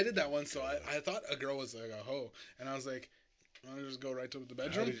bedroom. I did that once, so I thought a girl was like a hoe, and I was like, I'll just go right to the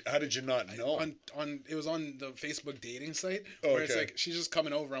bedroom. How did you not know? It was on the Facebook dating site where it's like she's just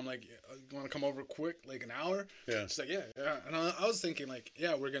coming over. I'm like, you want to come over quick, like an hour? Yeah. She's like, yeah. And I was thinking like,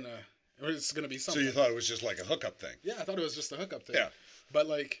 yeah, it's gonna be something. So you thought it was just like a hookup thing? Yeah, I thought it was just a hookup thing. Yeah. But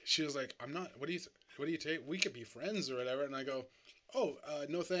like, she was like, I'm not. What do you take? We could be friends or whatever. And I go, oh,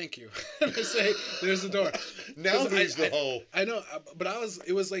 no, thank you. And I say, there's the door. Now who's the hoe? I know, but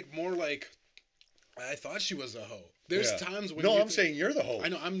it was like more like, I thought she was a hoe. There's times when I'm saying you're the hoe. I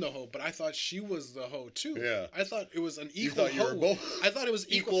know I'm the hoe, but I thought she was the hoe too. Yeah. I thought it was an equal hoe. You were both. I thought it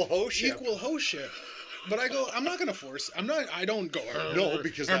was equal hoe-ship. Equal hoe-ship. But I go, I'm not going to force. I don't go. No,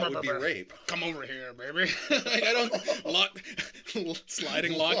 because that would be rape. Come over here, baby. I don't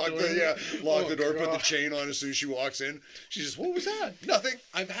sliding lock door. Lock the door, put the chain on as soon as she walks in. She just, what was that? Nothing.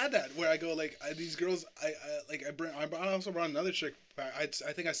 I've had that where I go like these girls. I also brought another chick. I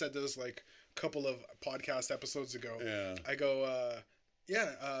think I said this like a couple of podcast episodes ago. Yeah. I go,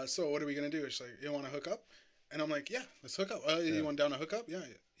 so what are we gonna do? She's like, you want to hook up? And I'm like, yeah, let's hook up. You want down to hook up? Yeah.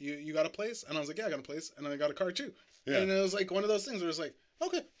 You got a place? And I was like, yeah, I got a place. And I got a car too. Yeah. And it was like one of those things where it's like,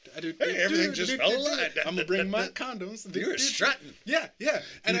 okay. Everything just fell in line. I'm going to bring my condoms. You were strutting. Yeah.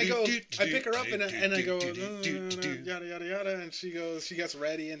 And I go, I pick her up and I go, yada, yada, yada. And she gets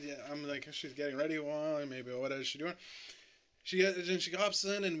ready. And I'm like, she's getting ready. Well, maybe what is she doing? She hops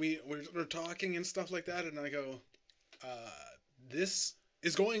in and we're talking and stuff like that. And I go, this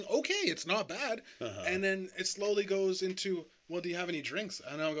is going okay. It's not bad. Uh-huh. And then it slowly goes into, well, do you have any drinks?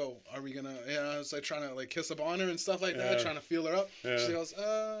 And I'll go, are we gonna? I was like trying to like kiss up on her and stuff like that, trying to feel her up. Yeah. She goes,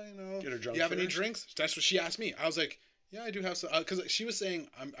 get her drunk. Do you have any drinks? That's what she asked me. I was like, yeah, I do have some. Because she was saying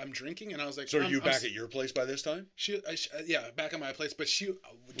I'm drinking, and I was like, so are you back at your place by this time? Yeah, back at my place. But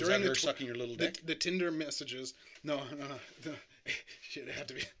during her sucking your little dick? The Tinder messages. No. Shit, it had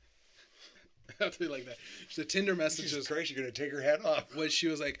to be. Have to be like that. The Tinder messages. Jesus Christ, you're gonna take her head off. Was she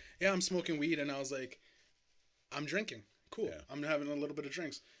was like, yeah, I'm smoking weed, and I was like, I'm drinking. Cool. Yeah. I'm having a little bit of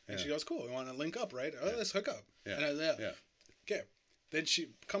drinks, and she goes, cool. We want to link up, right? Oh, let's hook up. Yeah. And okay. Then she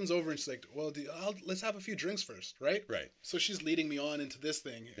comes over and she's like, well, let's have a few drinks first, right? Right. So she's leading me on into this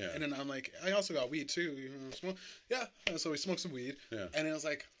thing, and then I'm like, I also got weed too. You know, smoke? Yeah. So we smoked some weed, and it was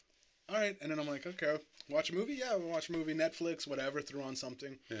like, all right. And then I'm like, okay, watch a movie? Yeah, we'll watch a movie, Netflix, whatever, threw on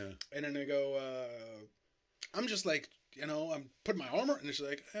something. Yeah. And then I go, I'm just like, I'm putting my armor, and she's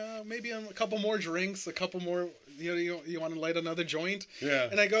like, maybe a couple more drinks, a couple more, you want to light another joint? Yeah.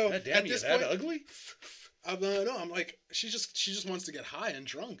 And I go, damn, at this point, ugly? No, I'm like, she just wants to get high and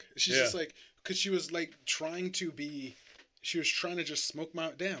drunk. She's just like, because she was like trying to just smoke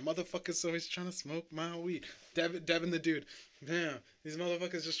my, damn, motherfuckers always trying to smoke my weed. Devin the dude, damn, these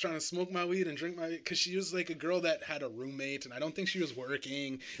motherfuckers just trying to smoke my weed and drink my, because she was like a girl that had a roommate, and I don't think she was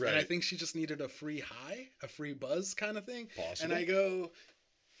working, and I think she just needed a free high, a free buzz kind of thing. Possible. And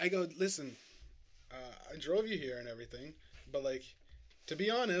I go, listen, I drove you here and everything, but like, to be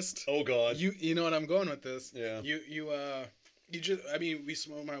honest, oh god, you know what I'm going with this. Yeah. You just, I mean, we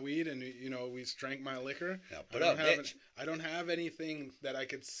smoked my weed and we drank my liquor. Now put up, bitch. I don't have anything that I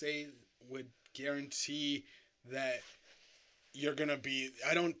could say would guarantee that you're gonna be.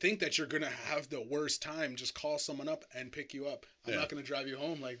 I don't think that you're gonna have the worst time. Just call someone up and pick you up. I'm not gonna drive you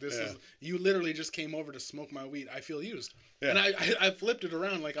home. Like this is, you literally just came over to smoke my weed. I feel used. And I flipped it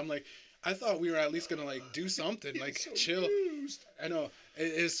around. Like I'm like, I thought we were at least gonna like do something, like so chill. Used. I know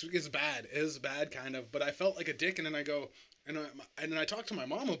it's bad. It is bad, kind of. But I felt like a dick, and then I go, and I talked to my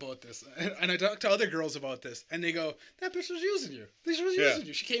mom about this, and I talked to other girls about this, and they go, that bitch was using you. She was using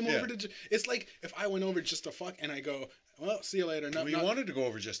you. She came over to. It's like if I went over just to fuck, and I go, well, see you later. No, we wanted to go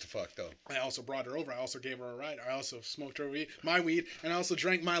over just to fuck, though. I also brought her over. I also gave her a ride. I also smoked her weed, my weed, and I also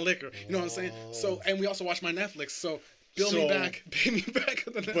drank my liquor. You know what I'm saying? So, and we also watched my Netflix. So. Pay me back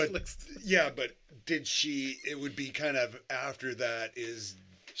on the Netflix. But did she? It would be kind of after that.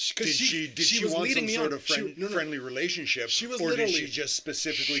 Did she was want leading some me sort of friendly relationship, or did she just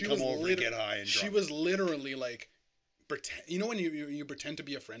specifically come over and get high and drunk? She was literally like, pretend. You know when you pretend to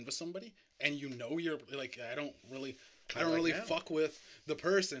be a friend with somebody, and you know you're like, I don't really fuck with the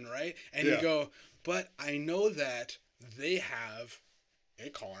person, right? And you go, but I know that they have a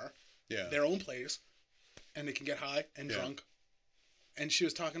car, their own place. And they can get high and drunk. And she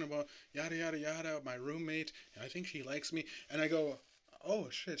was talking about yada, yada, yada, my roommate. I think she likes me. And I go, oh,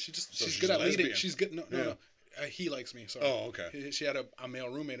 shit. She's good at leading. She's good. No. He likes me. Sorry. Oh, okay. She had a male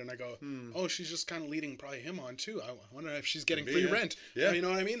roommate. And I go, oh, she's just kind of leading probably him on, too. I wonder if she's getting free rent. Yeah. You know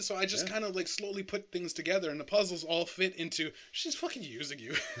what I mean? So I just kind of like slowly put things together. And the puzzles all fit into, she's fucking using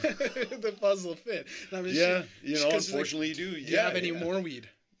you. The puzzle fit. I mean, unfortunately you do. Do you have any more weed?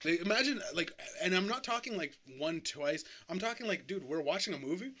 Imagine, like, and I'm not talking like one, twice. I'm talking like, dude, we're watching a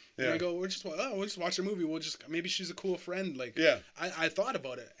movie. And I go, we'll just watch a movie. Maybe she's a cool friend. Like, I thought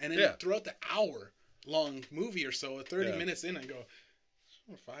about it. And then throughout the hour-long movie or so, 30 minutes in, I go,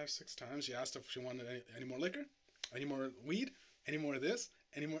 5-6 times she asked if she wanted any more liquor, any more weed, any more of this,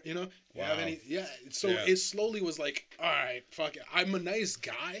 any more, have any, So it slowly was like, all right, fuck it. I'm a nice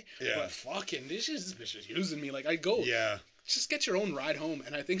guy, but fucking, this bitch is using me. Like, I go. Yeah. Just get your own ride home.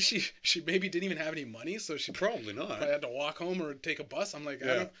 And I think she maybe didn't even have any money, so she probably not. I had to walk home or take a bus. I'm like,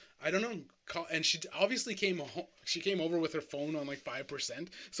 I don't know. And she obviously came home. She came over with her phone on like 5%,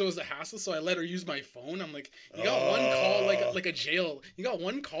 so it was a hassle. So I let her use my phone. I'm like, you got one call like a jail. You got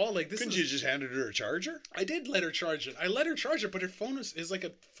one call like this. Couldn't you just handed her a charger? I did let her charge it. But her phone is like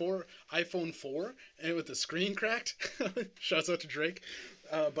a iPhone 4 and with the screen cracked. Shouts out to Drake.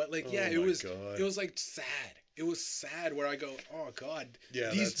 But like, it was like sad. It was sad where I go, oh God,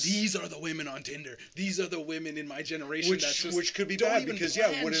 these are the women on Tinder. These are the women in my generation. Which could be bad because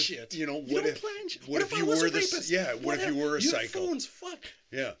what if what if you were if you were a psycho? Your phone's fucked.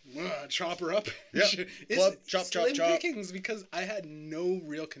 Yeah, chop her up. Yeah, chop. Pickings because I had no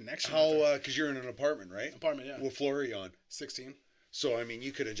real connection. How? Because you're in an apartment, right? Apartment, yeah. What floor are you on? 16. So I mean,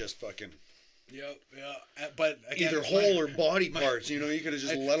 you could have just fucking. Yeah. But again, either whole or body parts. You could have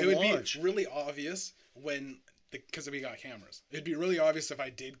just let them launch. It would be really obvious because we got cameras. It'd be really obvious if I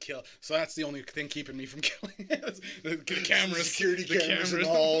did kill. So that's the only thing keeping me from killing. The cameras, security cameras, and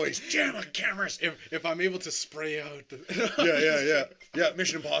always damn it, cameras. If I'm able to spray out the yeah,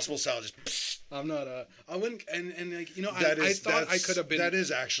 Mission Impossible style, just. Psst. I'm not I wouldn't and like I thought I could have been. That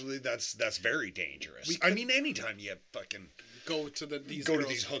is actually that's very dangerous. I mean, anytime you fucking. Go to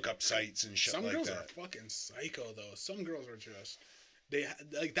these hookup sites and shit like that. Some girls are fucking psycho though. Some girls are just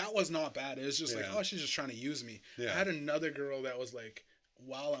that was not bad. It was just like, oh, she's just trying to use me. Yeah. I had another girl that was like,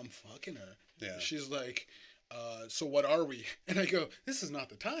 while I'm fucking her, she's like, so what are we? And I go, this is not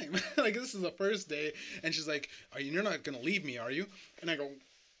the time. Like, this is the first day. And she's like, you're not gonna leave me, are you? And I go,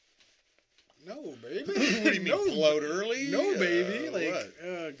 no, baby. What do you mean, pull out early? No, baby. Like,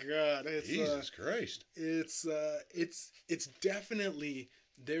 oh God, Jesus Christ. It's definitely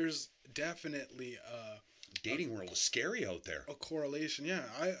there's definitely dating world is scary out there. A correlation, yeah.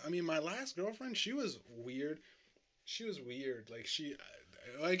 I mean, my last girlfriend, she was weird. Like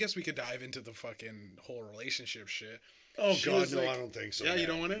I guess we could dive into the fucking whole relationship shit. Oh She God, was no, like- I don't think so. Yeah, you man.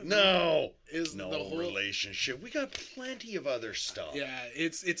 don't want it? No, Is no the whole relationship. We got plenty of other stuff. Yeah,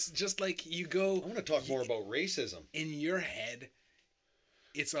 it's just like you I go want to talk more about racism. in your head.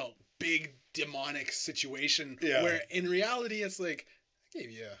 It's a big demonic situation Yeah. where in reality it's like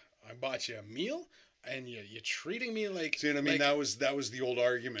I bought you a meal and you're treating me like. See what I mean? like, That was the old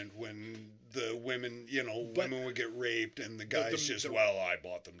argument when the women, women would get raped, and the guys well, I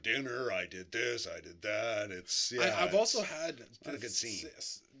bought them dinner, I did this, I did that. It's I've also had not a good scene.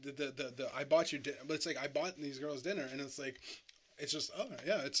 The I bought you dinner, but it's like I bought these girls dinner, and it's like it's just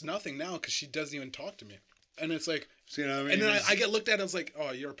it's nothing now because she doesn't even talk to me, and it's like See what I mean? and then I get looked at as like,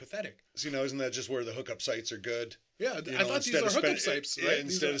 oh, you're pathetic. See, isn't that just where the hookup sites are good? Yeah, I thought these are hookup sites, right?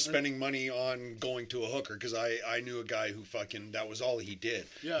 Instead of spending money on going to a hooker, because I knew a guy who that was all he did.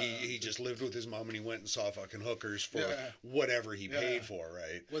 Yeah. He just lived with his mom and he went and saw fucking hookers for Yeah. whatever he paid for,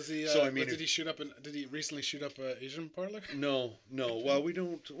 right? Was he? So, I mean, did he recently shoot up an Asian parlor? No. Well, we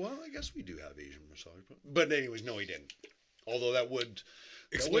don't. Well, I guess we do have Asian massage, but anyways, no, he didn't. Although that would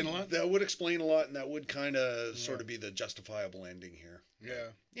Explain a lot? That would explain a lot, and that would kind of sort of be the justifiable ending here.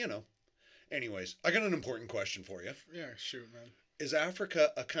 Yeah. Anyways, I got an important question for you. Yeah, shoot, man. Is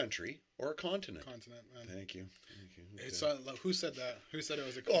Africa a country or a continent? Continent, man. Thank you. Okay. It's who said that? Who said it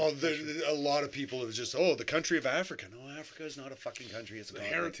was a Oh, a lot of people have just, the country of Africa. No, Africa is not a fucking country. It's a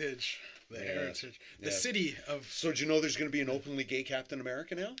continent. heritage. Heritage. The city of. So, do you know there's going to be an openly gay Captain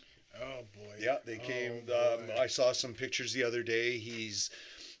America now? Oh, boy. Yeah, they came. boy. I saw some pictures the other day. He's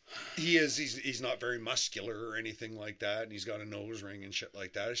not very muscular or anything like that, and he's got a nose ring and shit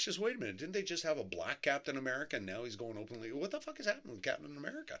like that. It's just, wait a minute, didn't they just have a black Captain America, and now he's going openly? What the fuck is happening with Captain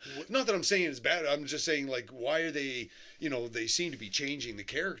America? Not that I'm saying it's bad. I'm just saying, like, why are they? They seem to be changing the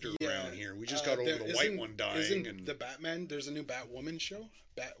character around here. We just got over the white one dying. And the Batman? There's a new Batwoman show.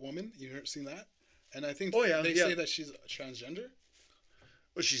 Batwoman. You ever seen that? And I think they say that she's transgender.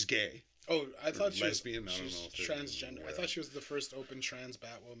 Well, she's gay. Oh, I thought she lesbian. was, I don't know if they're transgender. I thought she was the first open trans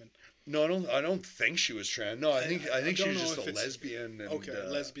Batwoman. No, I don't think she was trans. No, I think she was just a lesbian.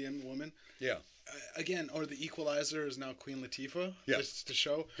 And, lesbian woman. Yeah. Again, or the Equalizer is now Queen Latifah. Yeah. It's the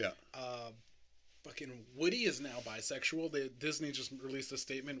show. Yeah. Fucking Woody is now bisexual. Disney just released a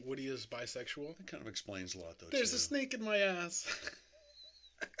statement. Woody is bisexual. That kind of explains a lot, though. There's a snake in my ass.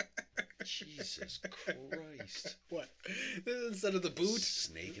 Jesus Christ! What? Instead of the boot,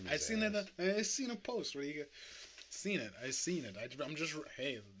 snake in his I seen ass. it. I seen a post where you get seen it. I seen it. I'm just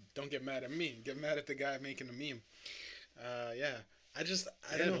don't get mad at me. Get mad at the guy making the meme. Yeah. I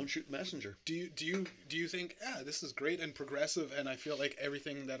don't know. Don't shoot messenger. Do you think this is great and progressive, and I feel like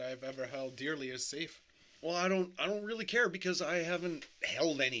everything that I've ever held dearly is safe? Well, I don't really care because I haven't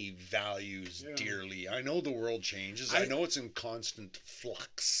held any values dearly. I know the world changes. I know it's in constant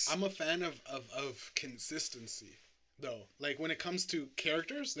flux. I'm a fan of consistency, though. Like when it comes to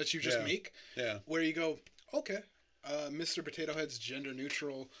characters that you just make, where you go, okay, Mr. Potato Head's gender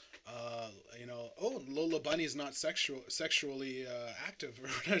neutral. Lola Bunny's not sexually active.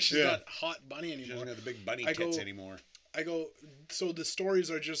 She's not hot bunny anymore. She doesn't have the big bunny tits anymore. I go, so the stories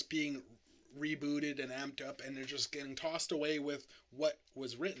are just being rebooted and amped up, and they're just getting tossed away with what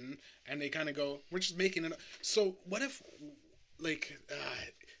was written, and they kind of go, we're just making it. So what if, like,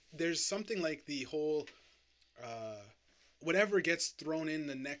 there's something like the whole, whatever gets thrown in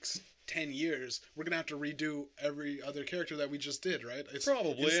the next 10 years, we're gonna have to redo every other character that we just did, right? It's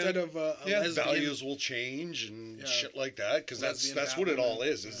probably instead of a lesbian, values will change and shit like that, because that's what it all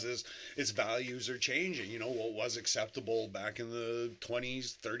is. Its values are changing. What was acceptable back in the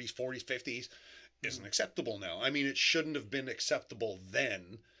 20s, 30s, 40s, 50s isn't acceptable now. I mean, it shouldn't have been acceptable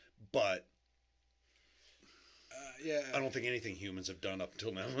then, but I don't think anything humans have done up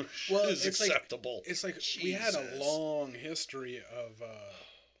until now is acceptable. It's like we had a long history of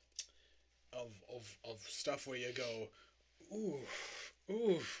stuff where you go, ooh,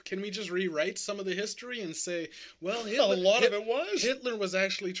 can we just rewrite some of the history and say, well, Hitler, a lot of it was. Hitler was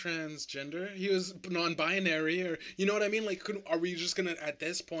actually transgender. He was non-binary, or you know what I mean? Like, are we just gonna at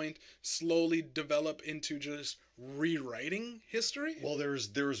this point slowly develop into just rewriting history? Well, there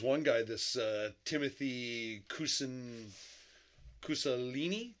was one guy, this Timothy Cusalini,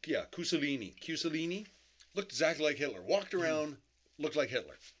 looked exactly like Hitler. Walked around, looked like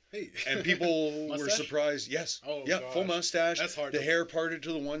Hitler. Hey. And people were surprised. Yes. Oh, yeah, gosh. Full mustache. That's hard. The hair parted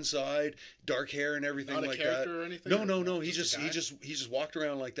to the one side, dark hair and everything Not like a character that. or anything? No. He just walked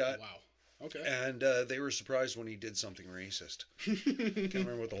around like that. Wow. Okay. And they were surprised when he did something racist. Can't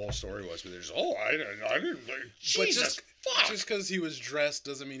remember what the whole story was, but there's I didn't. Jesus, fuck. Just because he was dressed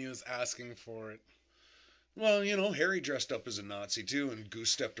doesn't mean he was asking for it. Well, you know, Harry dressed up as a Nazi too, and goose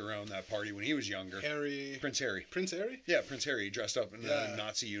stepped around that party when he was younger. Prince Harry. Yeah, Prince Harry dressed up in a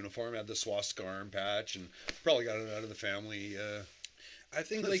Nazi uniform, had the swastika arm patch, and probably got it out of the family. I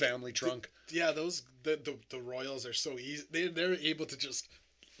think the family trunk. The royals are so easy. They're able to just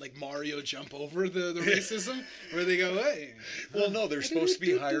like Mario jump over the racism where they go, hey. Well, no, they're supposed to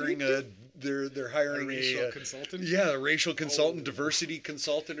be hiring they're hiring a racial consultant. Yeah, a racial consultant, diversity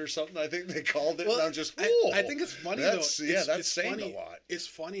consultant or something. I think they called it. Well, and I'm just, I think it's funny though. That's saying funny. a lot. It's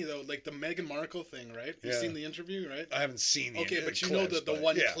funny though, like the Meghan Markle thing, right? You've seen the interview, right? I haven't seen the Okay, but you clips, know the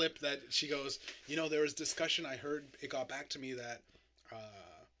one clip that she goes, you know, there was discussion. I heard it got back to me that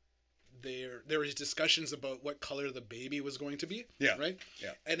there was discussions about what color the baby was going to be. Yeah. Right?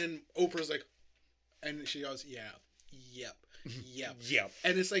 Yeah. And then Oprah's like, and she goes, yep.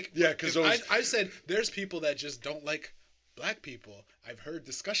 And it's like, yeah, because I said there's people that just don't like black people. I've heard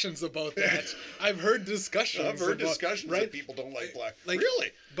discussions about that. I've heard discussions that people don't like black.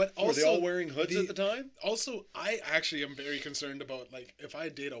 Really? But also, were they all wearing hoods at the time? Also, I actually am very concerned about, like, if I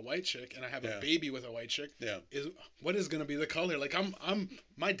date a white chick and I have a baby with a white chick, what is going to be the color? Like,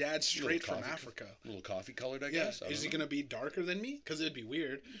 my dad's straight from Africa. A little coffee colored, I guess. Is he going to be darker than me? Because it'd be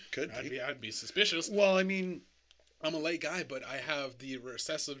weird. Could be. I'd be suspicious. Well, I mean, I'm a light guy, but I have the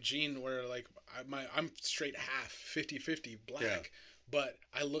recessive gene where, like, I'm straight half, 50-50 black. Yeah. But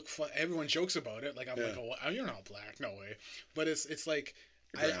I look fun. Everyone jokes about it. Like, I'm like, oh, you're not black. No way. But it's like,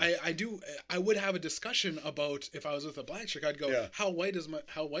 I would have a discussion about if I was with a black chick. I'd go, how white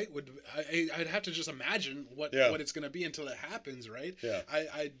would I'd have to just imagine what it's going to be until it happens, right? Yeah.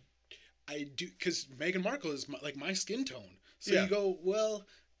 I do, because Meghan Markle is like my skin tone. So you go, well,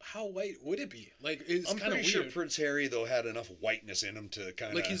 how white would it be? Like, it's kind of weird. I'm pretty sure Prince Harry though had enough whiteness in him to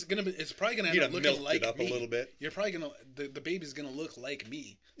kind of like it's probably gonna end up looking like it up me. A little bit. You're probably gonna the baby's gonna look like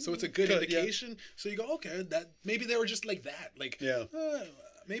me, so it's a good indication. Yeah. So you go, okay, that maybe they were just like that, like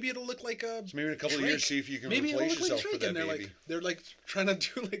maybe it'll look like a. So maybe in a couple of years, see if you can replace yourself for that baby. They're like trying to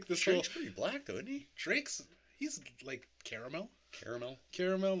do like this. Drake's pretty black though, isn't he? He's like caramel.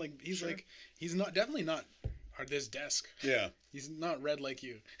 Like he's like he's not definitely not. Or this desk. Yeah. He's not red like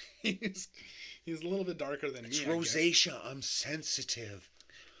you. He's a little bit darker than me. It's rosacea. I'm sensitive.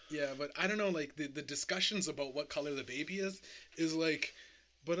 Yeah, but I don't know, like the discussions about what color the baby is like,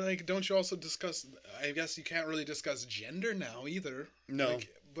 but like, don't you also discuss, I guess you can't really discuss gender now either. No. Like,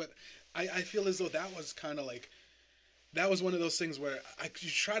 but I feel as though that was kind of like, that was one of those things where you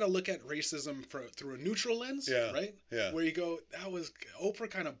try to look at racism through a neutral lens, right? Yeah. Where you go, Oprah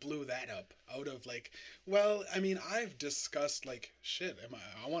kind of blew that up out of like, well, I mean, I've discussed like, shit,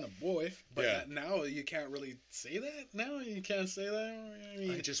 I want a boy, but now you can't really say that. Now you can't say that. I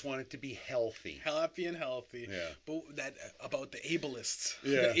mean, I just want it to be healthy. Happy and healthy. Yeah. But that about the ableists.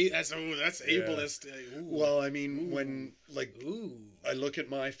 Yeah. That's ableist. Ooh. Well, I mean, when like I look at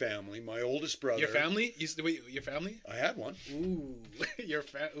my family, my oldest brother. Your family? Your family? I had one. Ooh,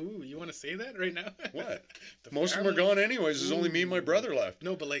 Ooh, you want to say that right now? What? Most of them are gone anyways. There's only me and my brother left.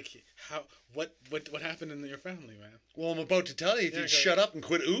 No, but like, how? What happened in your family, man? Well, I'm about to tell you if you shut up and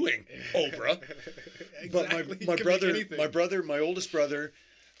quit oohing, Oprah. Exactly. But my oldest brother,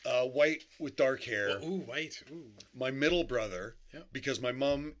 white with dark hair. Well, white. Ooh. My middle brother, because my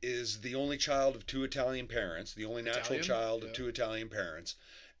mom is the only child of two Italian parents, the only natural child of two Italian parents,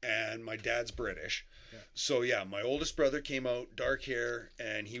 and my dad's British. Yeah. So my oldest brother came out dark hair,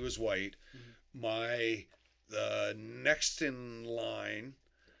 and he was white. Mm-hmm. The next in line,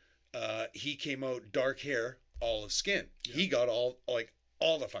 he came out dark hair, olive skin. Yeah. He got all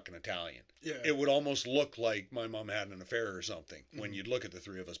the fucking Italian. Yeah. It would almost look like my mom had an affair or something when you'd look at the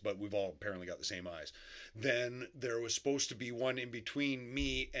three of us, but we've all apparently got the same eyes. Then there was supposed to be one in between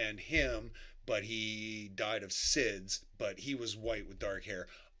me and him, but he died of SIDS, but he was white with dark hair.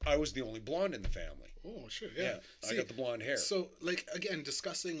 I was the only blonde in the family. Oh, shit, yeah. See, I got the blonde hair. So, like, again,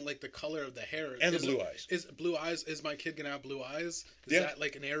 discussing, like, the color of the hair. And the blue eyes. Is my kid going to have blue eyes? Is that,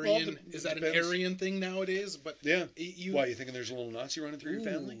 like, an Aryan? Is that an Aryan thing nowadays? But why, you thinking there's a little Nazi running through your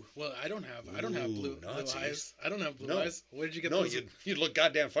family? Well, I don't have blue eyes. I don't have blue eyes. Where did you get those? No, you'd look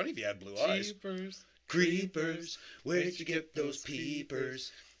goddamn funny if you had blue eyes. Creepers, where'd you get those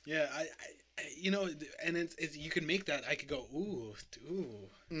peepers? Yeah, and it's you can make that. I could go, ooh,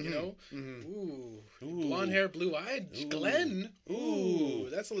 blonde hair, blue eyed, Glenn. Ooh,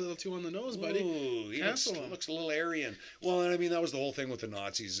 that's a little too on the nose, buddy. Ooh, Cancel him. Looks a little Aryan. Well, and I mean that was the whole thing with the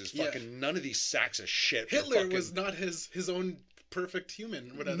Nazis. Is fucking none of these sacks of shit. Hitler was not his own perfect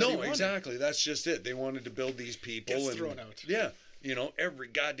human. No, exactly. That's just it. They wanted to build these people thrown out. Yeah. You know, every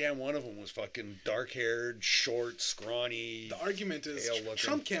goddamn one of them was fucking dark-haired, short, scrawny. The argument is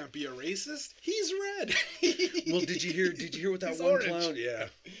Trump can't be a racist. He's red. Well, did you hear what that He's one orange. clown? Yeah,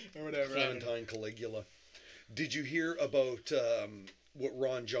 or whatever. Clementine Caligula. Did you hear about what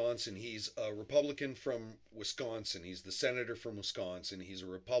Ron Johnson? He's a Republican from Wisconsin. He's the senator from Wisconsin. He's a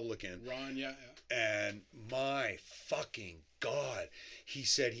Republican. Ron, yeah. And my fucking God, he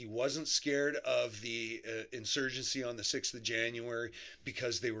said he wasn't scared of the insurgency on the 6th of January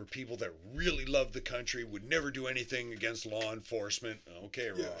because they were people that really loved the country, would never do anything against law enforcement. Okay,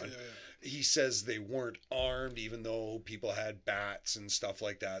 Ron. Yeah. He says they weren't armed, even though people had bats and stuff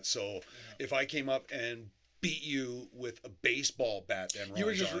like that. So if I came up and beat you with a baseball bat, then Ron you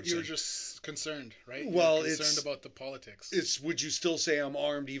were Johnson, just concerned, right? Well, you were concerned about the politics. Would you still say I'm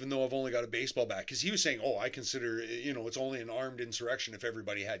armed even though I've only got a baseball bat? Because he was saying, I consider it's only an armed insurrection if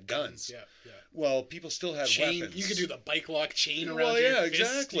everybody had guns. Yeah. Well, people still have weapons. You could do the bike lock chain around your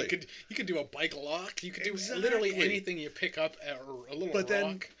fist. Exactly. You could do a bike lock. You could do literally anything you pick up, or a little rock.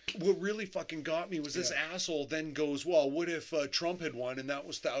 Then what really fucking got me was this asshole then goes, well, what if Trump had won and that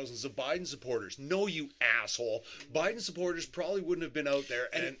was thousands of Biden supporters? No, you asshole. Biden supporters probably wouldn't have been out there,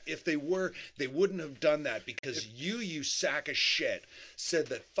 and if they were, they wouldn't have done that because you sack of shit, said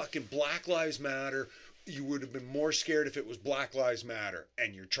that fucking Black Lives Matter. You would have been more scared if it was Black Lives Matter,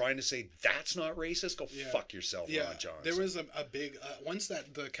 and you're trying to say that's not racist. Go fuck yourself, Ron Johnson. There was a big once that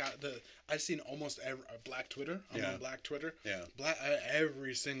I've seen almost every Black Twitter. I'm on Black Twitter. Yeah,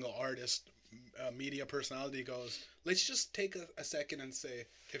 every single artist, media personality goes. Let's just take a second and say,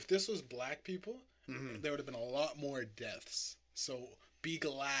 if this was Black people, there would have been a lot more deaths. So be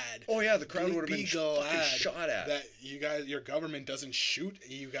glad. Oh yeah, the crowd would have been glad shot at. That you guys, your government doesn't shoot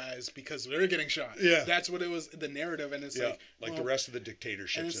you guys because they're getting shot. Yeah, that's what it was. The narrative, and it's like the rest of the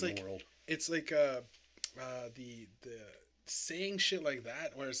dictatorships in the world. It's like the saying shit like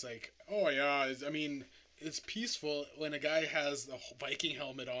that, where it's like, oh yeah, I mean, it's peaceful when a guy has the Viking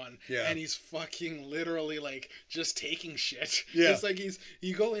helmet on and he's fucking literally like just taking shit. Yeah, it's like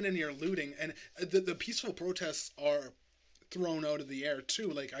you go in and you're looting, and the peaceful protests are thrown out of the air too.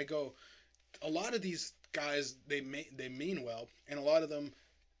 Like a lot of these guys, they mean well, and a lot of them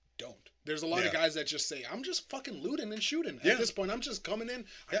don't. There's a lot of guys that just say, I'm just fucking looting and shooting. At this point, I'm just coming in.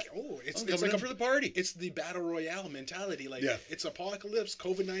 It's like for the party. It's the battle royale mentality. Like it's apocalypse,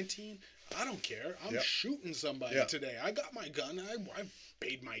 COVID-19. I don't care. I'm shooting somebody today. I got my gun. I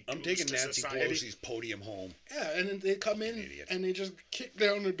paid my dues. I'm taking to Nancy society. Pelosi's podium home. Yeah, and then they come in and they just kick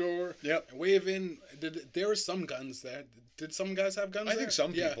down the door. Yep. And wave in. There were some guns there. Did some guys have guns? I think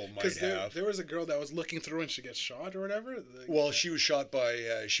some people might have. There was a girl that was looking through and she gets shot or whatever. Well, she was shot by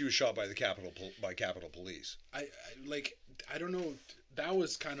the Capitol Police. I don't know. That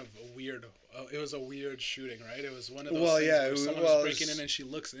was kind of a weird. It was a weird shooting, right? It was one of those. Well, things yeah, where someone was breaking in and she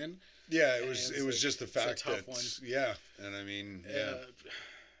looks in. Yeah, it was just the fact that one. Yeah, and I mean,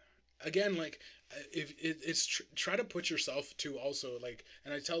 again, like if it's try to put yourself to also like,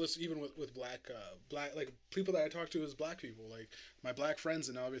 and I tell this even with black like people that I talk to as black people, like my black friends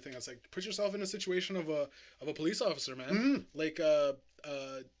and everything. It's like, put yourself in a situation of a police officer, man. Mm-hmm. Like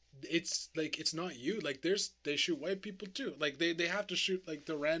it's like, it's not you. Like they shoot white people too. Like they have to shoot like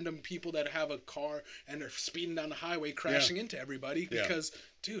the random people that have a car and they're speeding down the highway crashing into everybody because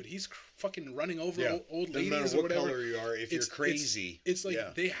dude, he's fucking running over old ladies. No matter or what whatever. color you are, if you're crazy, it's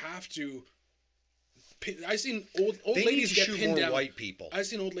like they have to. I seen old they ladies get shoot pinned more down. White people. I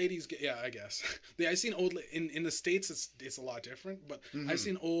seen old ladies get I guess. I seen in the States it's a lot different, but I've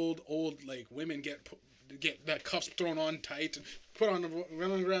seen old like women get that cuffs thrown on tight and put on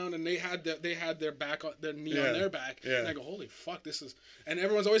the ground, and they had their back their knee on their back. And I go, holy fuck, this is, and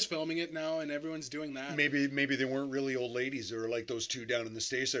everyone's always filming it now, and everyone's doing that. Maybe they weren't really old ladies. They were like those two down in the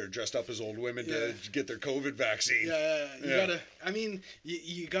States that are dressed up as old women to get their COVID vaccine.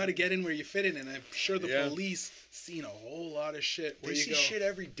 You gotta get in where you fit in, and I'm sure the police seen a whole lot of shit. They see shit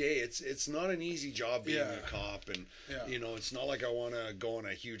every day. It's not an easy job being a cop, and it's not like I want to go on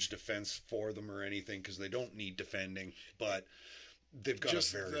a huge defense for them or anything, because they don't need defending, but they've got a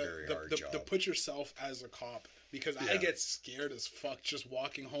very, very hard job. To put yourself as a cop, because I get scared as fuck just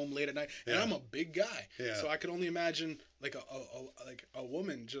walking home late at night, and I'm a big guy, so I can only imagine like a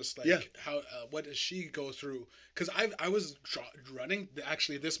woman, just like how what does she go through? Because I was running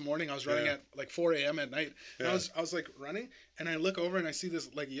actually this morning. I was running at like 4 a.m. at night, and I was like running, and I look over and I see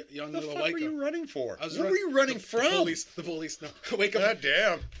this like young little white girl. What were you running for? What were you running from? The police. No, wake up! God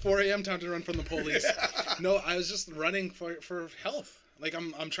damn! 4 a.m. time to run from the police. No, I was just running for health. Like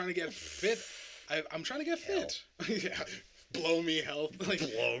I'm trying to get fit. I'm trying to get fit. blow me health. Like,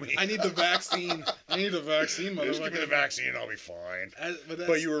 blow me. I need the vaccine. I need the vaccine, motherfucker. Just give me the vaccine and I'll be fine.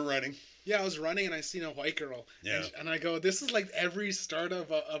 But you were running. Yeah, I was running and I seen a white girl. Yeah. And I go, this is like every start of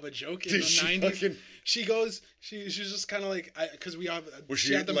a joke in Did the she 90s. fucking- She goes, she's just kind of like, because we have, Was she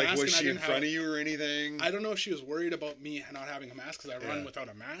she had the like, mask was and I she in didn't front have, of you or anything? I don't know if she was worried about me not having a mask because I run Yeah. without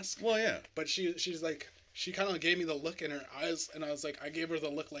a mask. Well, yeah. But she's like, she kind of gave me the look in her eyes, and I was like, I gave her the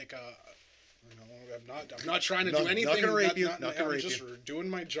look like, I'm not trying to do anything. Not gonna rape you. Not gonna I'm rape just you. doing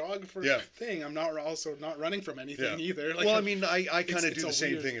my jog for Yeah. thing. I'm not also not running from anything Yeah. either. Like, Well, I mean, I kind of it's do a the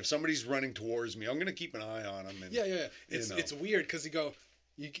same weird- thing. If somebody's running towards me, I'm going to keep an eye on them. And, Yeah. It's weird because you go,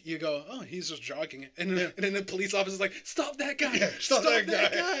 oh, he's just jogging, and then the police officer's like, stop that guy, Yeah, stop that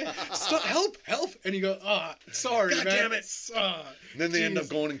guy. stop, help, and you go, sorry, God man, damn it. Ah, And then they end jeez. up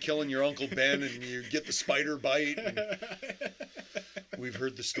going and killing your Uncle Ben, and you get the spider bite. And we've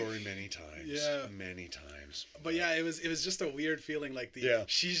heard the story many times. Yeah. Many times. But yeah, it was just a weird feeling. Like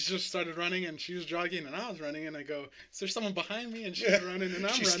she's just started running and she was jogging and I was running and I go, is there someone behind me? And she's running and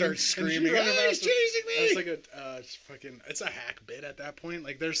I'm She running. starts screaming, and she's running "Ah, he's faster." chasing me! It's like it's a hack bit at that point.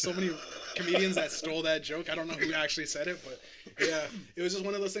 Like there's so many comedians that stole that joke. I don't know who actually said it, but yeah, it was just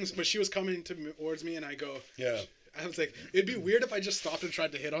one of those things. But she was coming towards me and I go, Yeah. I was like, it'd be weird if I just stopped and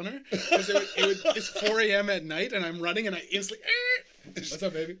tried to hit on her. Because it's 4 a.m. at night and I'm running and I instantly, what's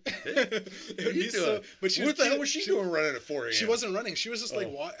up, baby? It would be so, but What the hell was she doing running at 4 a.m.? She wasn't running. She was just like,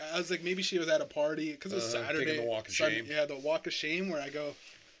 I was like, maybe she was at a party because it was Saturday. taking the walk of shame. Yeah, the walk of shame where I go,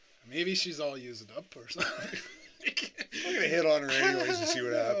 maybe she's all used up or something. I'm going to hit on her anyways and see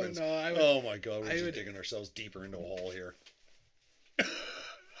what happens. No, I would- oh my God, we're I just would- digging ourselves deeper into a hole here.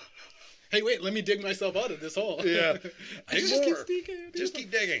 Hey, wait, let me dig myself out of this hole. Yeah. I Dig just keep more. digging. Just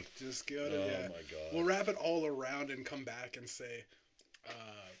keep digging. Just go to, Oh yeah. my God. We'll wrap it all around and come back and say,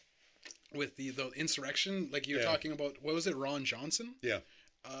 with the insurrection, like you're talking about, what was it, Ron Johnson? Yeah.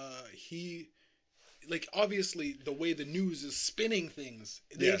 He, like, obviously the way the news is spinning things,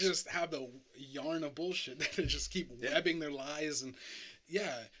 they Yes. just have the yarn of bullshit that they just keep webbing their lies and,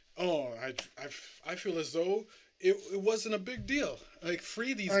 I feel as though it wasn't a big deal. Like,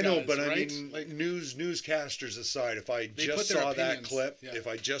 free these guys, I know, but right? I mean, like, newscasters aside, if I They just put their saw that opinions, clip,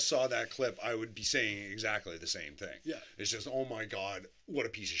 yeah. I would be saying exactly the same thing. Yeah. It's just, oh my God, what a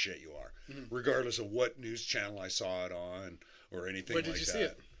piece of shit you are. Mm-hmm. Regardless of what news channel I saw it on or anything where like that. did you see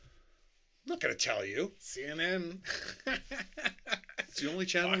it? I'm not going to tell you. CNN. It's the only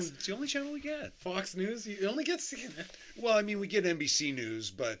channel. Fox. It's the only channel we get. Fox News? You only get CNN. Well, I mean, we get NBC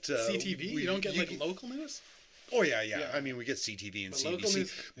News, but CTV? You don't get, like, local news? Oh yeah. Yeah. I mean, we get CTV and But local CBC,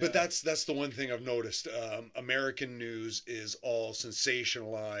 news- but yeah. that's the one thing I've noticed. American news is all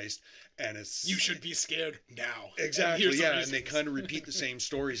sensationalized, and it's You should be scared now. exactly here's the and they reasons. kind of repeat the same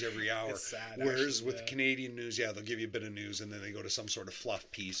stories every hour. It's sad, Whereas actually, with yeah. Canadian news, they'll give you a bit of news, and then they go to some sort of fluff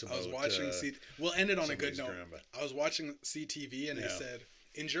piece about. I was watching we'll end it on a good somebody's note. grandma. I was watching CTV and they Yeah. said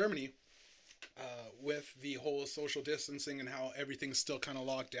in Germany, with the whole social distancing and how everything's still kind of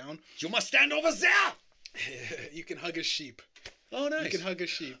locked down, You must stand over there. you can hug a sheep. Oh, nice. You can hug a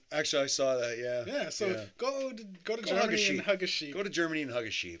sheep. Actually, I saw that. Yeah. Yeah, so go to Go hug a Germany sheep. and hug a sheep. Go to Germany and hug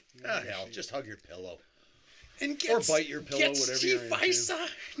a sheep. Hug a Hell, sheep. just hug your pillow. and or bite your pillow, get whatever you're into. the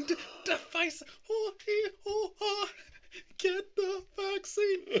Pfizer. Get the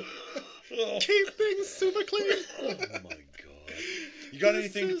vaccine. Oh. Keep things super clean. Oh my God. You got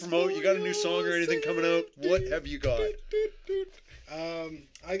anything to promote? You got a new song or anything coming out? What have you got?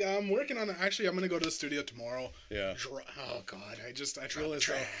 I'm working on it. Actually, I'm gonna go to the studio tomorrow. Yeah. Oh God,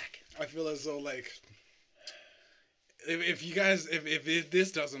 I feel as though like if you guys if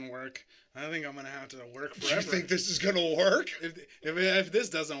this doesn't work, I think I'm gonna have to work forever. You think this is gonna work? If this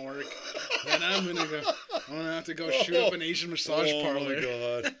doesn't work, then I'm gonna have to go shoot up an Asian massage parlor.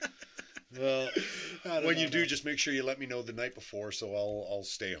 Oh my God. Well, don't when know, you do, man. just make sure you let me know the night before, so I'll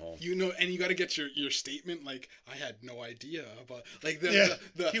stay home. You know, and you got to get your statement. Like, I had no idea about like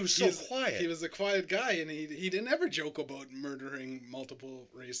He was so quiet. He was a quiet guy, and he didn't ever joke about murdering multiple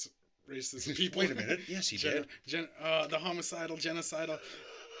racist people. Wait a minute. Yes, he did. The homicidal, genocidal.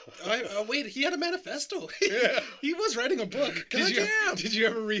 Wait, he had a manifesto. Yeah. He was writing a book. Goddamn. Did you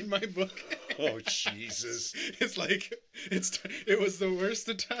ever read my book? Oh Jesus! It's like it was the worst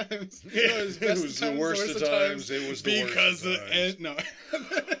of times. Yeah, No, it was the worst of times. It was the worst because of times. no.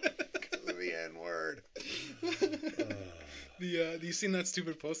 Because of the N word. You seen that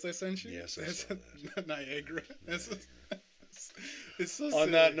stupid post I sent you? Yes, I saw that. Niagara. It's so On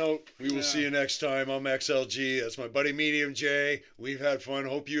silly. that note, we will Yeah. see you next time. I'm XLG. That's my buddy Mediumjay. We've had fun.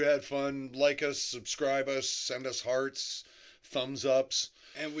 Hope you had fun. Like us, subscribe us, send us hearts, thumbs ups.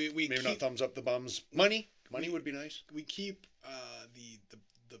 And we Maybe keep, not thumbs up the bums. Money. Money would be nice. We keep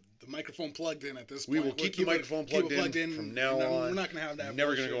the microphone plugged in at this We point. will keep the microphone plugged in from now on. We're not going to have that.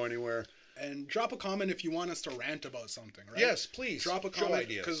 Never going to go anywhere. And drop a comment if you want us to rant about something, right? Yes, please. Drop a comment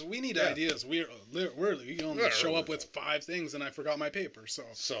because we need ideas. We only show up with 5 things, and I forgot my paper.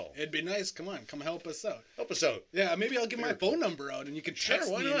 So it'd be nice. Come help us out. Help us out. Yeah, maybe I'll give my phone number out, and you can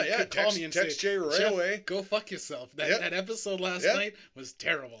text me. Not? Yeah, call me and text say, Jay right away. Go fuck yourself. That episode last night was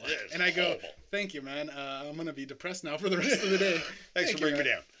terrible. Yes, and I go, thank you, man. I'm gonna be depressed now for the rest of the day. Thanks for bringing me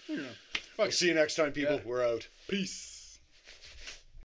down. Yeah. We'll see you next time, people. We're out. Peace.